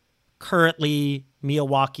Laycock, currently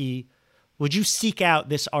Miyawaki? Would you seek out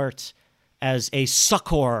this art as a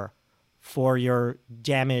succor for your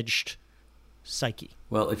damaged psyche?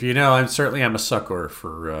 Well, if you know, I'm a sucker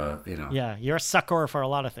for, Yeah, you're a succor for a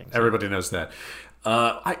lot of things. Everybody knows that.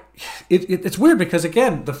 It's weird because,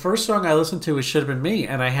 again, the first song I listened to was Should Have Been Me,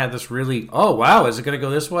 and I had this really, oh, wow, is it going to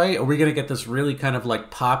go this way? Are we going to get this really kind of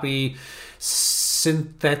like poppy,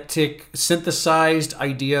 synthesized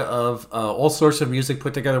idea of all sorts of music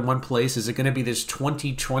put together in one place? Is it going to be this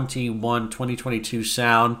 2021, 2022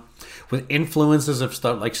 sound with influences of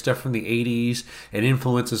stuff from the 80s and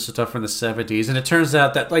influences of stuff from the 70s? And it turns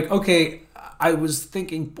out that, like, okay, I was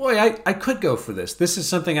thinking, boy, I could go for this. This is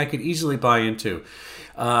something I could easily buy into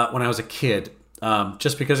when I was a kid.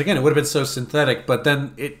 Just because, again, it would have been so synthetic, but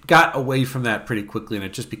then it got away from that pretty quickly, and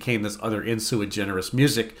it just became this other in sui generis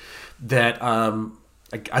music that,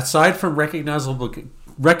 aside from recognizable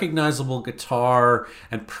guitar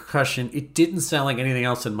and percussion, it didn't sound like anything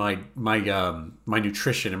else in my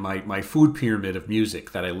nutrition and my food pyramid of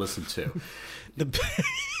music that I listened to.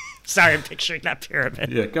 Sorry, I'm picturing that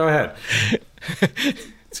pyramid. Yeah, go ahead.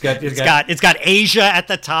 It's got Asia at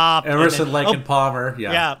the top. Emerson, Lake, and Palmer.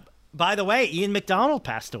 Yeah. By the way, Ian McDonald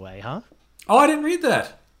passed away, huh? Oh, I didn't read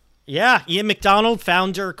that. Yeah, Ian McDonald,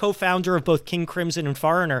 co-founder of both King Crimson and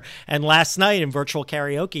Foreigner. And last night in virtual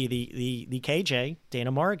karaoke, the KJ,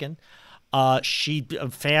 Dana Morgan, she a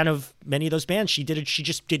fan of many of those bands. She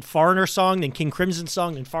just did Foreigner song, then King Crimson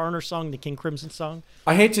song, then Foreigner song, then King Crimson song.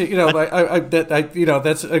 I hate to,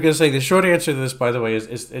 that's I'm gonna say the short answer to this, by the way,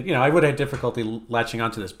 is I would have difficulty latching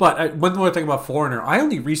onto this. But one more thing about Foreigner, I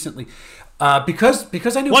only recently.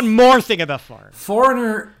 Because I knew One more thing about Foreigner.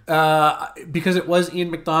 Foreigner, because it was Ian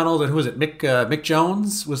McDonald and who was it? Mick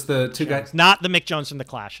Jones was the two guys. Not the Mick Jones from The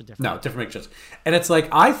Clash. A different. No, different Mick Jones. And it's like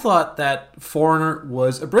I thought that Foreigner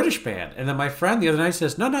was a British band, and then my friend the other night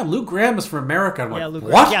says, "No, Lou Gramm is from America." I'm like,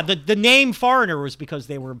 what? Yeah, the name Foreigner was because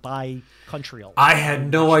they were by country. I had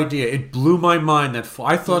no idea. It blew my mind that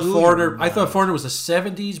I thought Foreigner was a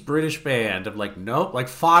 '70s British band. I'm like, nope, like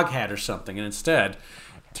Foghat or something, and instead.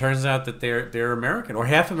 Turns out that they're American or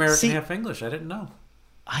half American, half English. I didn't know.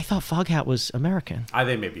 I thought Foghat was American.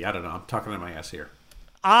 They may be. I don't know. I'm talking to my ass here.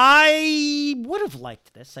 I would have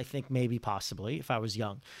liked this. I think maybe possibly if I was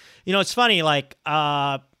young. It's funny. Like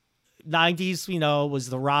 90s, was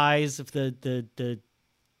the rise of the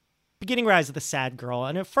beginning rise of the sad girl,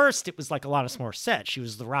 and at first it was like Alanis Morissette. She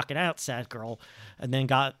was the rocking out sad girl, and then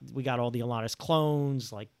we got all the Alanis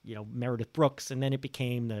clones like Meredith Brooks, and then it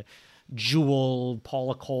became the Jewel,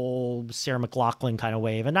 Paula Cole, Sarah McLachlan kind of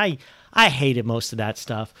wave. And I hated most of that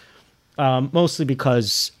stuff, mostly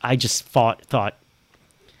because I just thought, I've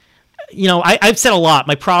said a lot.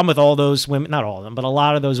 My problem with all those women, not all of them, but a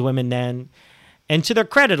lot of those women then, and to their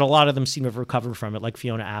credit, a lot of them seem to have recovered from it, like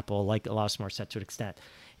Fiona Apple, like Alanis Morissette to an extent,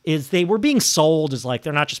 is they were being sold as like,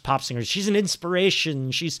 they're not just pop singers. She's an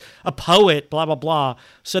inspiration. She's a poet, blah, blah, blah.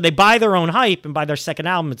 So they buy their own hype, and by their second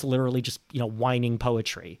album, it's literally just, whining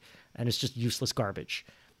poetry. And it's just useless garbage.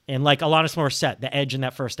 And like Alanis Morissette, the edge in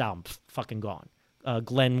that first album, fucking gone.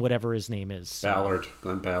 Glenn, whatever his name is.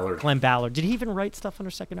 Glenn Ballard. Glenn Ballard. Did he even write stuff on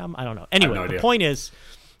her second album? I don't know. Anyway, no the idea. point is,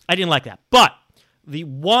 I didn't like that. But the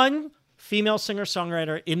one female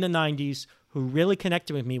singer-songwriter in the 90s who really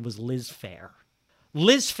connected with me was Liz Phair.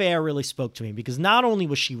 Liz Phair really spoke to me because not only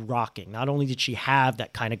was she rocking, not only did she have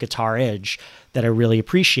that kind of guitar edge that I really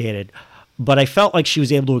appreciated, but I felt like she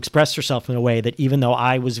was able to express herself in a way that even though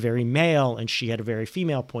I was very male and she had a very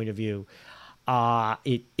female point of view,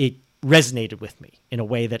 it resonated with me in a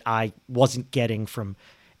way that I wasn't getting from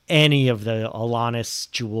any of the Alanis,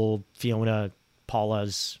 Jewel, Fiona,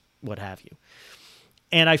 Paula's, what have you.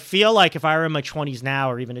 And I feel like if I were in my 20s now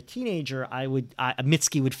or even a teenager,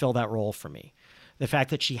 Mitski would fill that role for me. The fact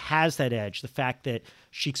that she has that edge, the fact that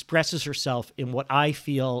she expresses herself in what I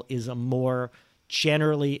feel is a more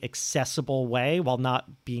generally accessible way while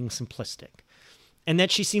not being simplistic. And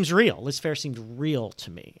that she seems real. Liz Phair seemed real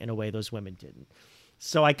to me in a way those women didn't.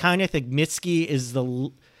 So I kind of think Mitski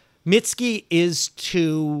is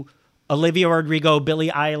to Olivia Rodrigo, Billie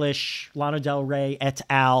Eilish, Lana Del Rey, et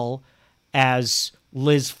al., as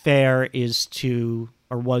Liz Phair is to,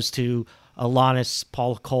 or was to, Alanis,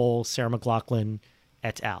 Paula Cole, Sarah McLachlan,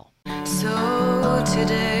 et al. So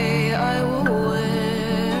today I will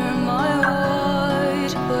wear my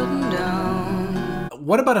white button down.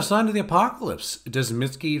 What about A Sign of the Apocalypse? Does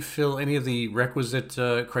Mitski fill any of the requisite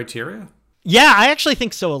criteria? Yeah, I actually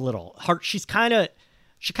think so a little. She kind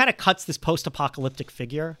of cuts this post-apocalyptic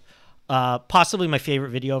figure. Possibly my favorite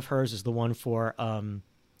video of hers is the one for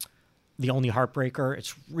The Only Heartbreaker.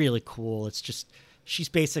 It's really cool. It's just, she's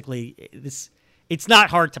basically this. It's not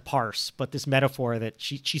hard to parse, but this metaphor that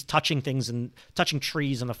she's touching things and touching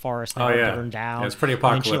trees in the forest that are burned down. Yeah, it's pretty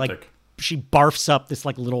apocalyptic. She barfs up this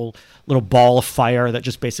like little ball of fire that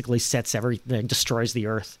just basically sets everything, destroys the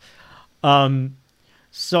earth.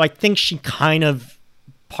 So I think she kind of,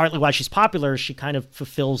 partly why she's popular, she kind of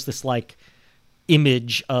fulfills this like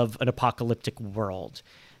image of an apocalyptic world.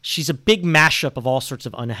 She's a big mashup of all sorts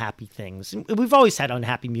of unhappy things. And we've always had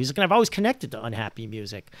unhappy music, and I've always connected to unhappy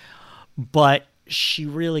music. But she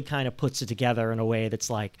really kind of puts it together in a way that's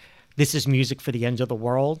like, this is music for the end of the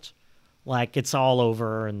world. Like, it's all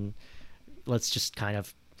over, and let's just kind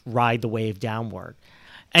of ride the wave downward.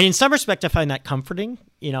 And in some respect, I find that comforting.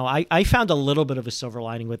 I found a little bit of a silver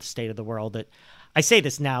lining with the state of the world that I say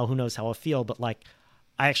this now, who knows how I feel, but like,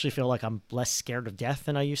 I actually feel like I'm less scared of death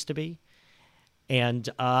than I used to be. And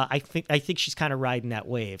I think she's kind of riding that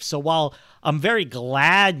wave. So while I'm very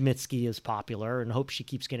glad Mitski is popular and hope she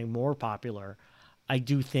keeps getting more popular, I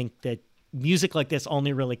do think that music like this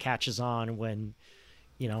only really catches on when,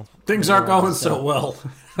 things aren't going so well.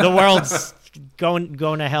 The world's going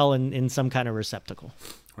to hell in some kind of receptacle.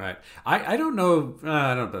 Right. I don't know.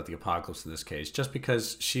 I don't know about the apocalypse in this case, just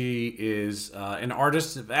because she is an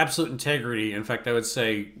artist of absolute integrity. In fact, I would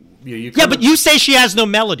say, but you say she has no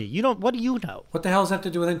melody. What do you know? What the hell does that have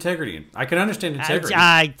to do with integrity? I can understand integrity.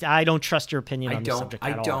 I don't trust your opinion on the subject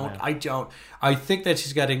at all. I don't. I think that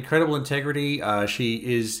she's got incredible integrity. She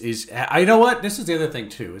is. I know what. This is the other thing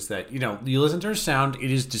too. Is that you listen to her sound. It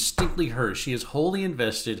is distinctly hers. She is wholly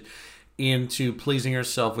invested into pleasing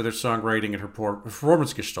herself with her songwriting and her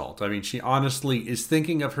performance gestalt. I mean, she honestly is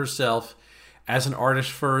thinking of herself as an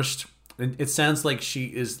artist first. It sounds like she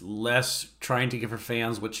is less trying to give her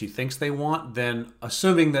fans what she thinks they want than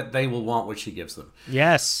assuming that they will want what she gives them.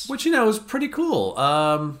 Yes. Which, is pretty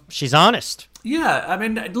cool. She's honest. Yeah, I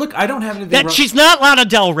mean, look, I don't have anything wrong. She's not Lana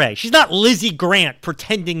Del Rey. She's not Lizzie Grant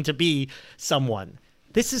pretending to be someone.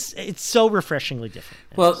 It's so refreshingly different.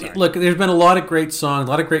 Well, look, there's been a lot of great songs,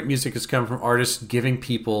 a lot of great music has come from artists giving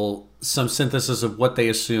people some synthesis of what they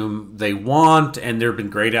assume they want, and there have been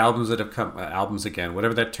great albums that have come, albums again,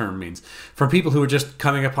 whatever that term means, from people who are just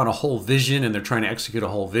coming upon a whole vision and they're trying to execute a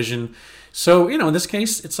whole vision. So, in this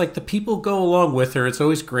case, it's like the people go along with her. It's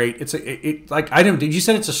always great. You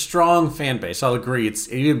said it's a strong fan base. I'll agree.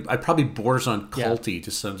 It probably borders on culty to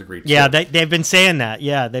some degree. Yeah, they've been saying that.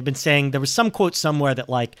 Yeah, they've been saying, there was some quote somewhere that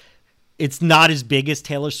it's not as big as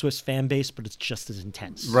Taylor Swift's fan base, but it's just as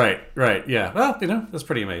intense. Right, yeah. Well, that's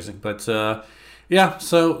pretty amazing. But yeah,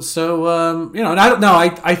 so and I don't know.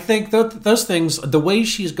 I think those things, the way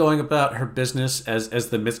she's going about her business as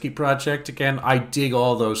the Mitski Project, again, I dig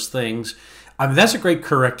all those things. I mean, that's a great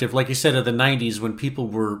corrective. Like you said, in the 90s, when people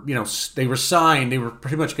were, they were signed, they were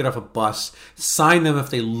pretty much get off a bus, sign them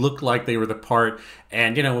if they looked like they were the part.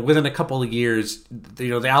 And, within a couple of years,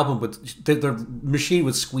 the album the machine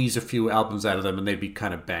would squeeze a few albums out of them and they'd be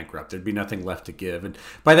kind of bankrupt. There'd be nothing left to give. And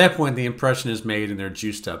by that point, the impression is made and they're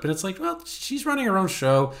juiced up. And it's like, well, she's running her own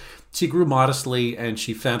show. She grew modestly and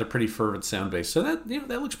she found a pretty fervent sound base. So that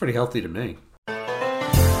looks pretty healthy to me.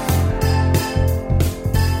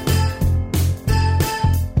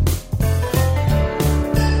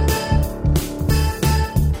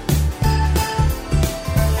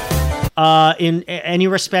 In any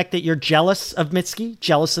respect that you're jealous of Mitski,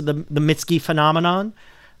 jealous of the Mitski phenomenon,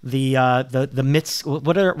 the Mitz,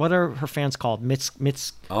 what are her fans called?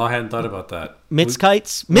 Mitz. Oh, I hadn't thought about that.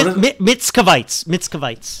 Mitzkites,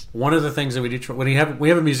 Mitzkavites. One of the things that we do when we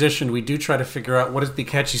have a musician, we do try to figure out what is the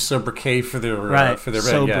catchy sobriquet for their for their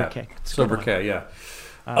sobriquet. Sobriquet, yeah.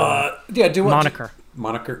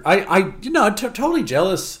 Moniker. I'm totally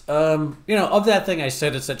jealous. Of that thing I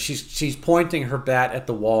said, is that she's pointing her bat at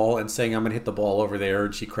the wall and saying, "I'm going to hit the ball over there,"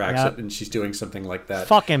 and she cracks it, and she's doing something like that.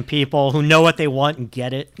 Fucking people who know what they want and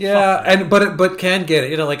get it. Yeah, but can get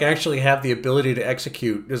it. Actually have the ability to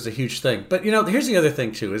execute is a huge thing. But here's the other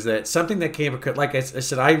thing too, is that something that came, like I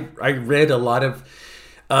said, I read a lot of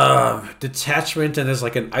detachment, and there's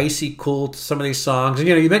like an icy cool to some of these songs. And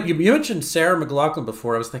you mentioned Sarah McLachlan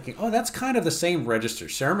before. I was thinking, that's kind of the same register.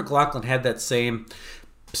 Sarah McLachlan had that same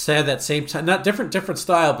time, not different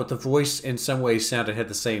style, but the voice in some ways had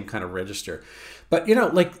the same kind of register. But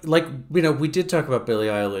we did talk about Billie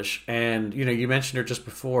Eilish, and you mentioned her just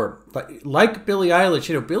before. But like Billie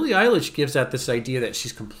Eilish, Billie Eilish gives out this idea that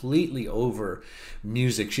she's completely over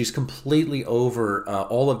music. She's completely over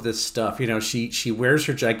all of this stuff. She wears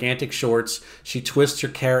her gigantic shorts. She twists her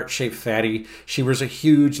carrot-shaped fatty. She wears a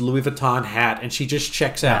huge Louis Vuitton hat, and she just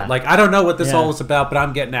checks out. I don't know what this all is about, but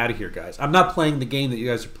I'm getting out of here, guys. I'm not playing the game that you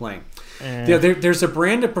guys are playing. There's a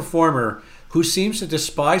brand of performer who seems to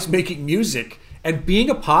despise making music and being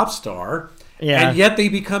a pop star, and yet they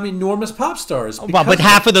become enormous pop stars. Well, but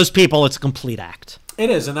half of those people, it's a complete act. It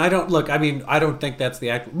is, and I don't think that's the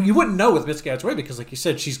act. You wouldn't know with Mitski Gadzoway because, like you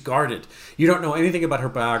said, she's guarded. You don't know anything about her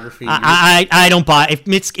biography. I don't buy if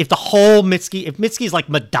Mitski's like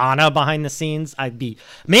Madonna behind the scenes, I'd be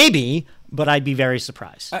very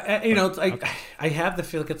surprised. I have the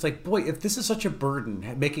feel like it's like, boy, if this is such a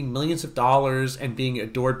burden, making millions of dollars and being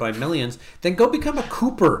adored by millions, then go become a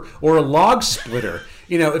cooper or a log splitter.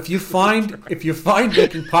 If you find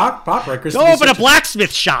making pop records, go open a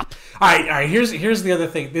blacksmith shop. All right. Here's the other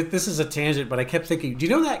thing. This is a tangent, but I kept thinking, do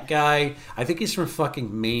you know that guy? I think he's from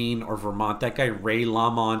fucking Maine or Vermont. That guy Ray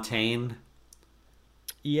LaMontagne.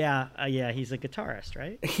 Yeah, he's a guitarist,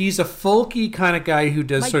 right? He's a folky kind of guy who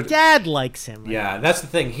does My dad likes him. Right? Yeah, that's the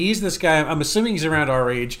thing. He's this guy, I'm assuming he's around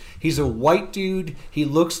our age. He's a white dude. He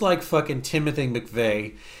looks like fucking Timothy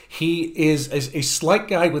McVeigh. He is a slight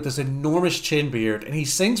guy with this enormous chin beard, and he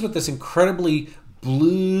sings with this incredibly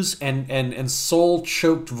blues and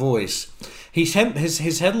soul-choked voice.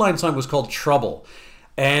 His headline song was called Trouble.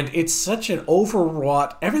 And it's such an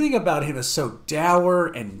overwrought, everything about him is so dour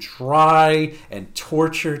and dry and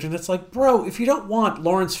tortured. And it's like, bro, if you don't want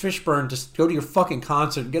Lawrence Fishburne to go to your fucking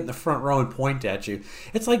concert and get in the front row and point at you,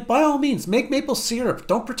 it's like, by all means, make maple syrup.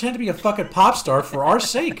 Don't pretend to be a fucking pop star for our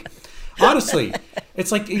sake. Honestly,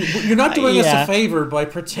 it's like you're not doing us a favor by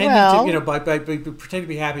pretending by pretending to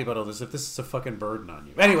be happy about all this. If this is a fucking burden on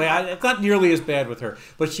you, anyway, it's not nearly as bad with her,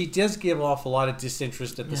 but she does give off a lot of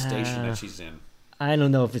disinterest at the station that she's in. I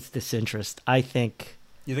don't know if it's disinterest. I think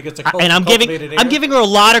you think it's and I'm giving her a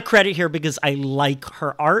lot of credit here because I like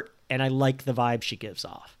her art and I like the vibe she gives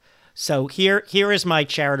off. So here is my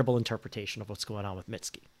charitable interpretation of what's going on with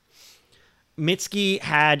Mitski. Mitski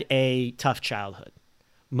had a tough childhood.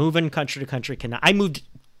 Moving country to country I moved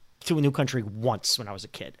to a new country once when I was a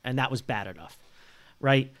kid, and that was bad enough,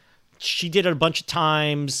 right? She did it a bunch of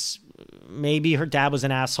times. Maybe her dad was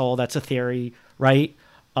an asshole. That's a theory, right?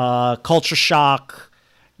 Culture shock.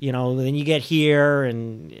 Then you get here,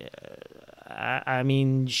 and I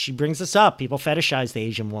mean, she brings this up. People fetishize the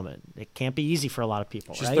Asian woman. It can't be easy for a lot of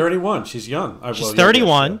people. She's right? 31. She's young. She's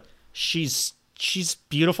 31. She's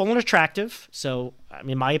beautiful and attractive. So, I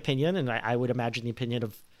mean, my opinion, and I would imagine the opinion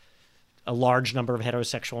of a large number of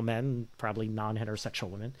heterosexual men, probably non-heterosexual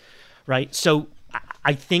women, right? So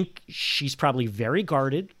I think she's probably very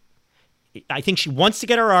guarded. I think she wants to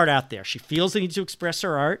get her art out there. She feels the need to express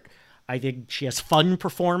her art. I think she has fun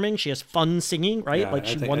performing. She has fun singing, right? Yeah,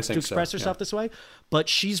 she wants to express herself yeah. this way. But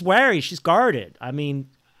she's wary. She's guarded. I mean,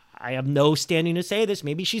 I have no standing to say this.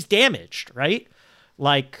 Maybe she's damaged, right?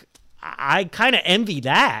 Like, I kind of envy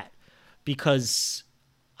that because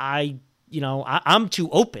I'm too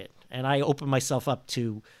open, and I open myself up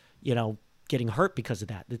to, getting hurt because of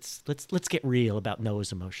that. Let's get real about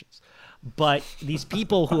Noah's emotions. But these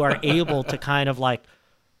people who are able to kind of like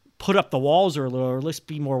put up the walls or at least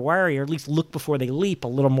be more wary, or at least look before they leap a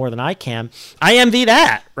little more than I can, I envy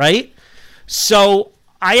that, right? So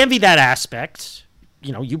I envy that aspect.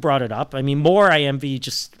 You brought it up. I mean, more I envy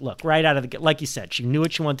just, look, right out of the gate. Like you said, she knew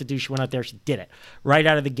what she wanted to do. She went out there. She did it. Right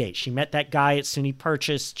out of the gate. She met that guy at SUNY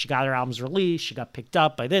Purchase. She got her albums released. She got picked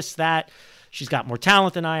up by this, that. She's got more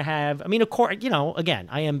talent than I have. I mean, of course, again,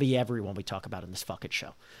 I envy everyone we talk about in this fucking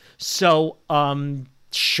show. So,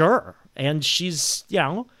 sure. And she's,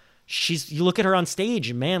 you look at her on stage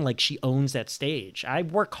and man, like she owns that stage. I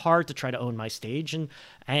work hard to try to own my stage, and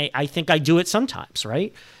I think I do it sometimes,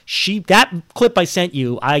 right? That clip I sent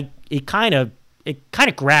you, it kind of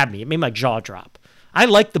grabbed me. It made my jaw drop. I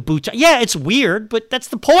like the boot. Yeah, it's weird, but that's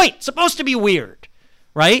the point. It's supposed to be weird,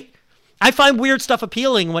 right? I find weird stuff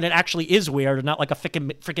appealing when it actually is weird and not like a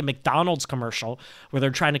freaking McDonald's commercial where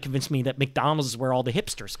they're trying to convince me that McDonald's is where all the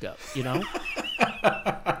hipsters go,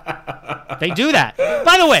 They do that.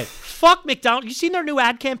 By the way, fuck McDonald's. You seen their new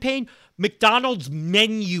ad campaign? McDonald's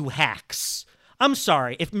menu hacks. I'm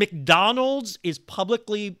sorry. If McDonald's is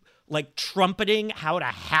publicly like trumpeting how to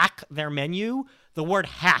hack their menu, the word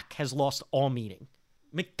hack has lost all meaning.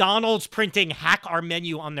 McDonald's printing hack our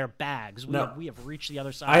menu on their bags. We have reached the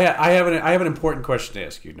other side. I have an important question to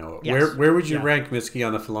ask you, Noah. Yes. Where would you rank Mitski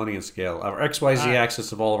on the Felonian scale, our XYZ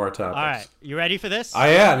axis of all of our topics? All right. You ready for this? I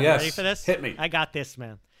am, yes. Ready for this? Hit me. I got this,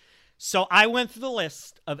 man. So I went through the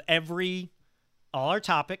list of all our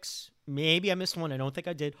topics. Maybe I missed one. I don't think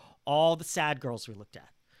I did. All the sad girls we looked at.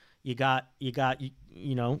 You got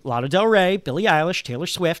Lana Del Rey, Billie Eilish, Taylor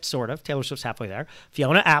Swift, sort of. Taylor Swift's halfway there.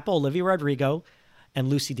 Fiona Apple, Olivia Rodrigo, and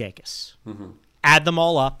Lucy Dacus. Mm-hmm. Add them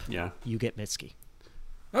all up. Yeah. You get Mitski.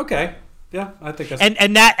 Okay. Yeah, I think that's...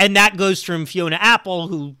 And that goes from Fiona Apple,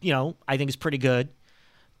 who, I think is pretty good,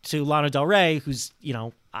 to Lana Del Rey, who's,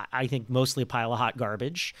 I think mostly a pile of hot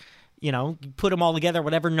garbage. You put them all together,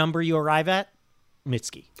 whatever number you arrive at,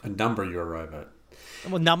 Mitski. A number you arrive at.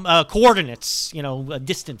 Well, coordinates,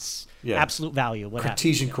 distance, absolute value.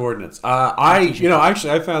 Cartesian coordinates.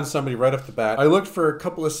 I found somebody right off the bat. I looked for a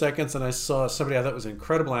couple of seconds and I saw somebody I thought was an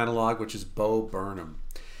incredible analog, which is Bo Burnham.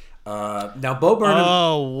 Now, Bo Burnham...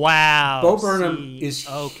 Oh, wow. Bo Burnham is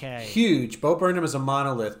huge. Bo Burnham is a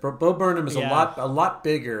monolith. Bo Burnham is a lot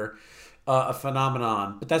bigger a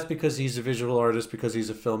phenomenon, but that's because he's a visual artist, because he's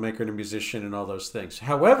a filmmaker and a musician and all those things.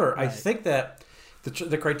 However, I think that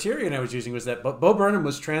the criterion I was using was that Bo Burnham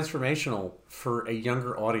was transformational for a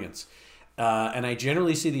younger audience. And I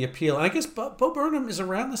generally see the appeal. And I guess Bo Burnham is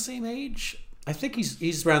around the same age. I think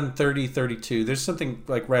he's around 30, 32. There's something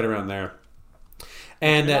like right around there.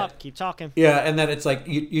 And keep talking. Yeah, and that it's like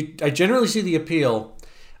I generally see the appeal.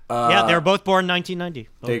 They were both born 1990.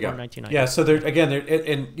 There you go. Yeah, so the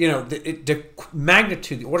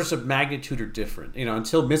magnitude, the orders of magnitude are different.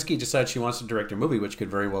 Until Mitski decides she wants to direct a movie, which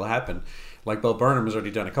could very well happen. Like Bo Burnham has already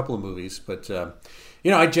done a couple of movies, but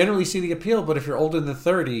I generally see the appeal. But if you're older than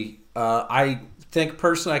 30, I think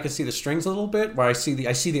personally I can see the strings a little bit. Where I see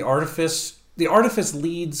the artifice. The artifice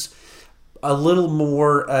leads a little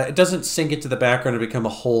more. It doesn't sink into the background and become a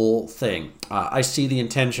whole thing. I see the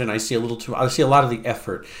intention. I see a lot of the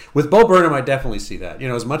effort. With Bo Burnham, I definitely see that.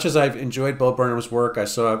 As much as I've enjoyed Bo Burnham's work, I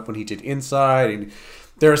saw it when he did Inside, and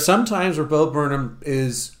there are some times where Bo Burnham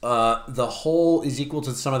is the whole is equal to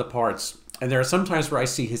the sum of the parts. And there are some times where I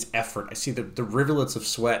see his effort. I see the rivulets of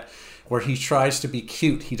sweat where he tries to be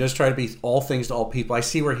cute. He does try to be all things to all people. I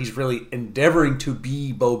see where he's really endeavoring to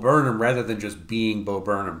be Bo Burnham rather than just being Bo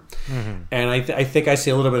Burnham. Mm-hmm. And I think I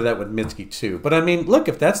see a little bit of that with Mitski too. But I mean, look,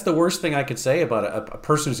 if that's the worst thing I could say about a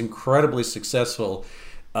person who's incredibly successful,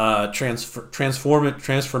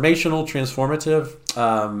 transformative,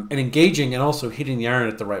 and engaging, and also hitting the iron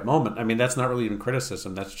at the right moment, I mean, that's not really even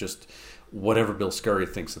criticism. That's just whatever Bill Scurry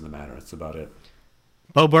thinks in the matter. That's about it.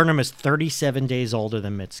 Bo Burnham is 37 days older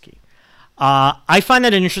than Mitski. I find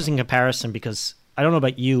that an interesting comparison because I don't know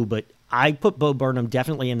about you, but I put Bo Burnham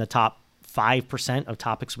definitely in the top 5% of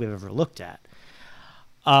topics we've ever looked at.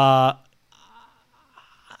 I'd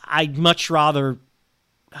much rather...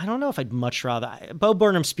 I don't know if I'd much rather... Bo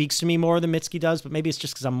Burnham speaks to me more than Mitski does, but maybe it's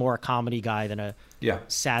just because I'm more a comedy guy than a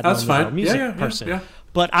sad music person. Yeah.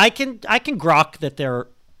 But I can grok that their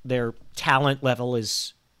talent level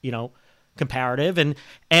is, comparative, and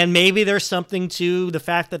maybe there's something to the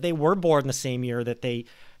fact that they were born the same year, that they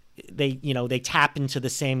tap into the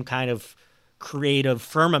same kind of creative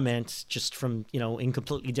firmament, just from in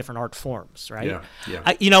completely different art forms, right?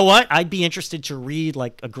 You know what? I'd be interested to read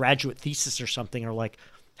like a graduate thesis or something, or like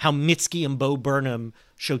how Mitski and Bo Burnham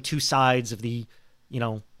show two sides of the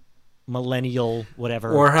millennial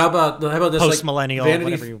whatever. Or how about this, post-millennial,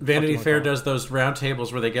 Vanity Fair does those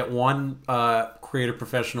roundtables where they get one creative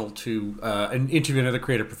professional to interview another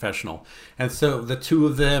creative professional, and so the two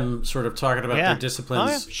of them sort of talking about their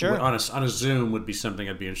disciplines on a Zoom would be something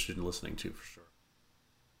I'd be interested in listening to for sure.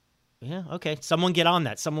 Yeah, okay. Someone get on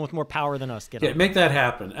that. Someone with more power than us get on that. Make that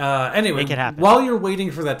happen. Anyway, make it happen. While you're waiting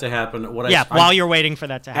for that to happen, while you're waiting for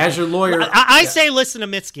that to happen. As your lawyer... I say listen to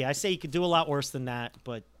Mitski. I say you could do a lot worse than that,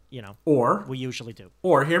 but, or we usually do.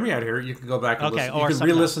 Or, hear me out here, you can go back and listen. You can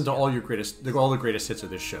re-listen to all the greatest hits of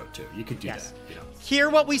this show, too. You could do that. Hear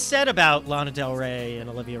what we said about Lana Del Rey and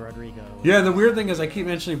Olivia Rodrigo. Yeah, the weird thing is I keep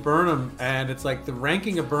mentioning Burnham, and it's like the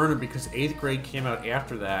ranking of Burnham, because 8th grade came out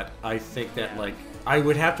after that, I think that, I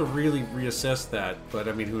would have to really reassess that, but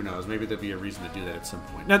I mean, who knows? Maybe there'll be a reason to do that at some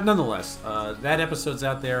point. Nonetheless, that episode's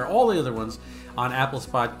out there. All the other ones on Apple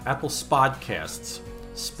Spodcasts,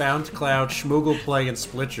 SpoundCloud, Schmoogle Play, and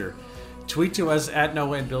Splitcher. Tweet to us at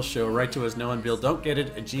Noah and Bill Show. Write to us, Noah and Bill Don't Get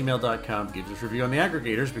It at gmail.com. Give us a review on the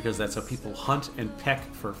aggregators, because that's how people hunt and peck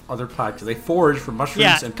for other podcasts. They forage for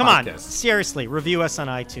mushrooms and podcasts. Come on. Seriously, review us on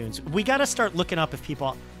iTunes. We got to start looking up if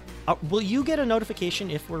people... will you get a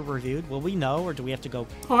notification if we're reviewed? Will we know, or do we have to go...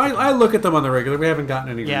 Oh, I look at them on the regular. We haven't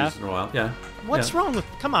gotten any reviews in a while. Yeah. What's wrong with...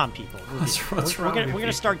 Come on, people. What's wrong We're going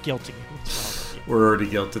to start guilting. We're already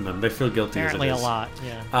guilting them. They feel guilty. Apparently as it is. A lot,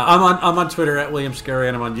 yeah. I'm on Twitter at William Scurry,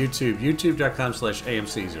 and I'm on YouTube,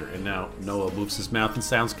 youtube.com/AMCaesar. And now Noah moves his mouth and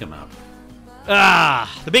sounds come out.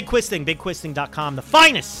 The Big Quiz Thing, bigquizthing.com, the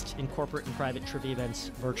finest in corporate and private trivia events,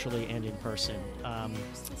 virtually and in person.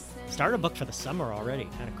 Started a book for the summer already,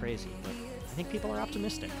 kind of crazy, but I think people are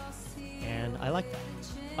optimistic, and I like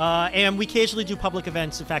that. And we occasionally do public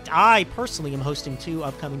events. In fact, I personally am hosting 2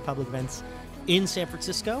 upcoming public events in San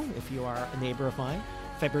Francisco, if you are a neighbor of mine.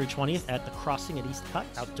 February 20th at the Crossing at East Cut,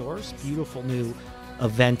 outdoors. Beautiful new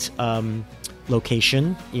event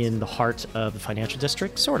location in the heart of the financial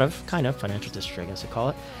district. Kind of financial district, I guess I call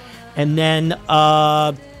it. And then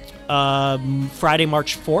Friday,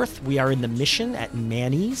 March 4th, we are in the Mission at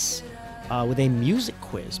Manny's with a music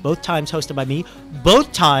quiz. Both times hosted by me.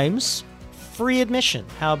 Both times free admission.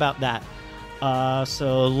 How about that?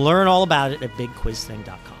 So learn all about it at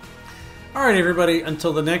bigquizthing.com. All right, everybody.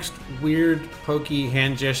 Until the next weird, pokey,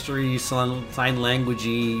 hand gestury, sign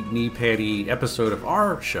languagey, knee patty episode of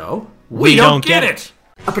our show, we don't get it.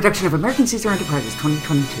 A production of American Caesar Enterprises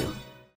 2022.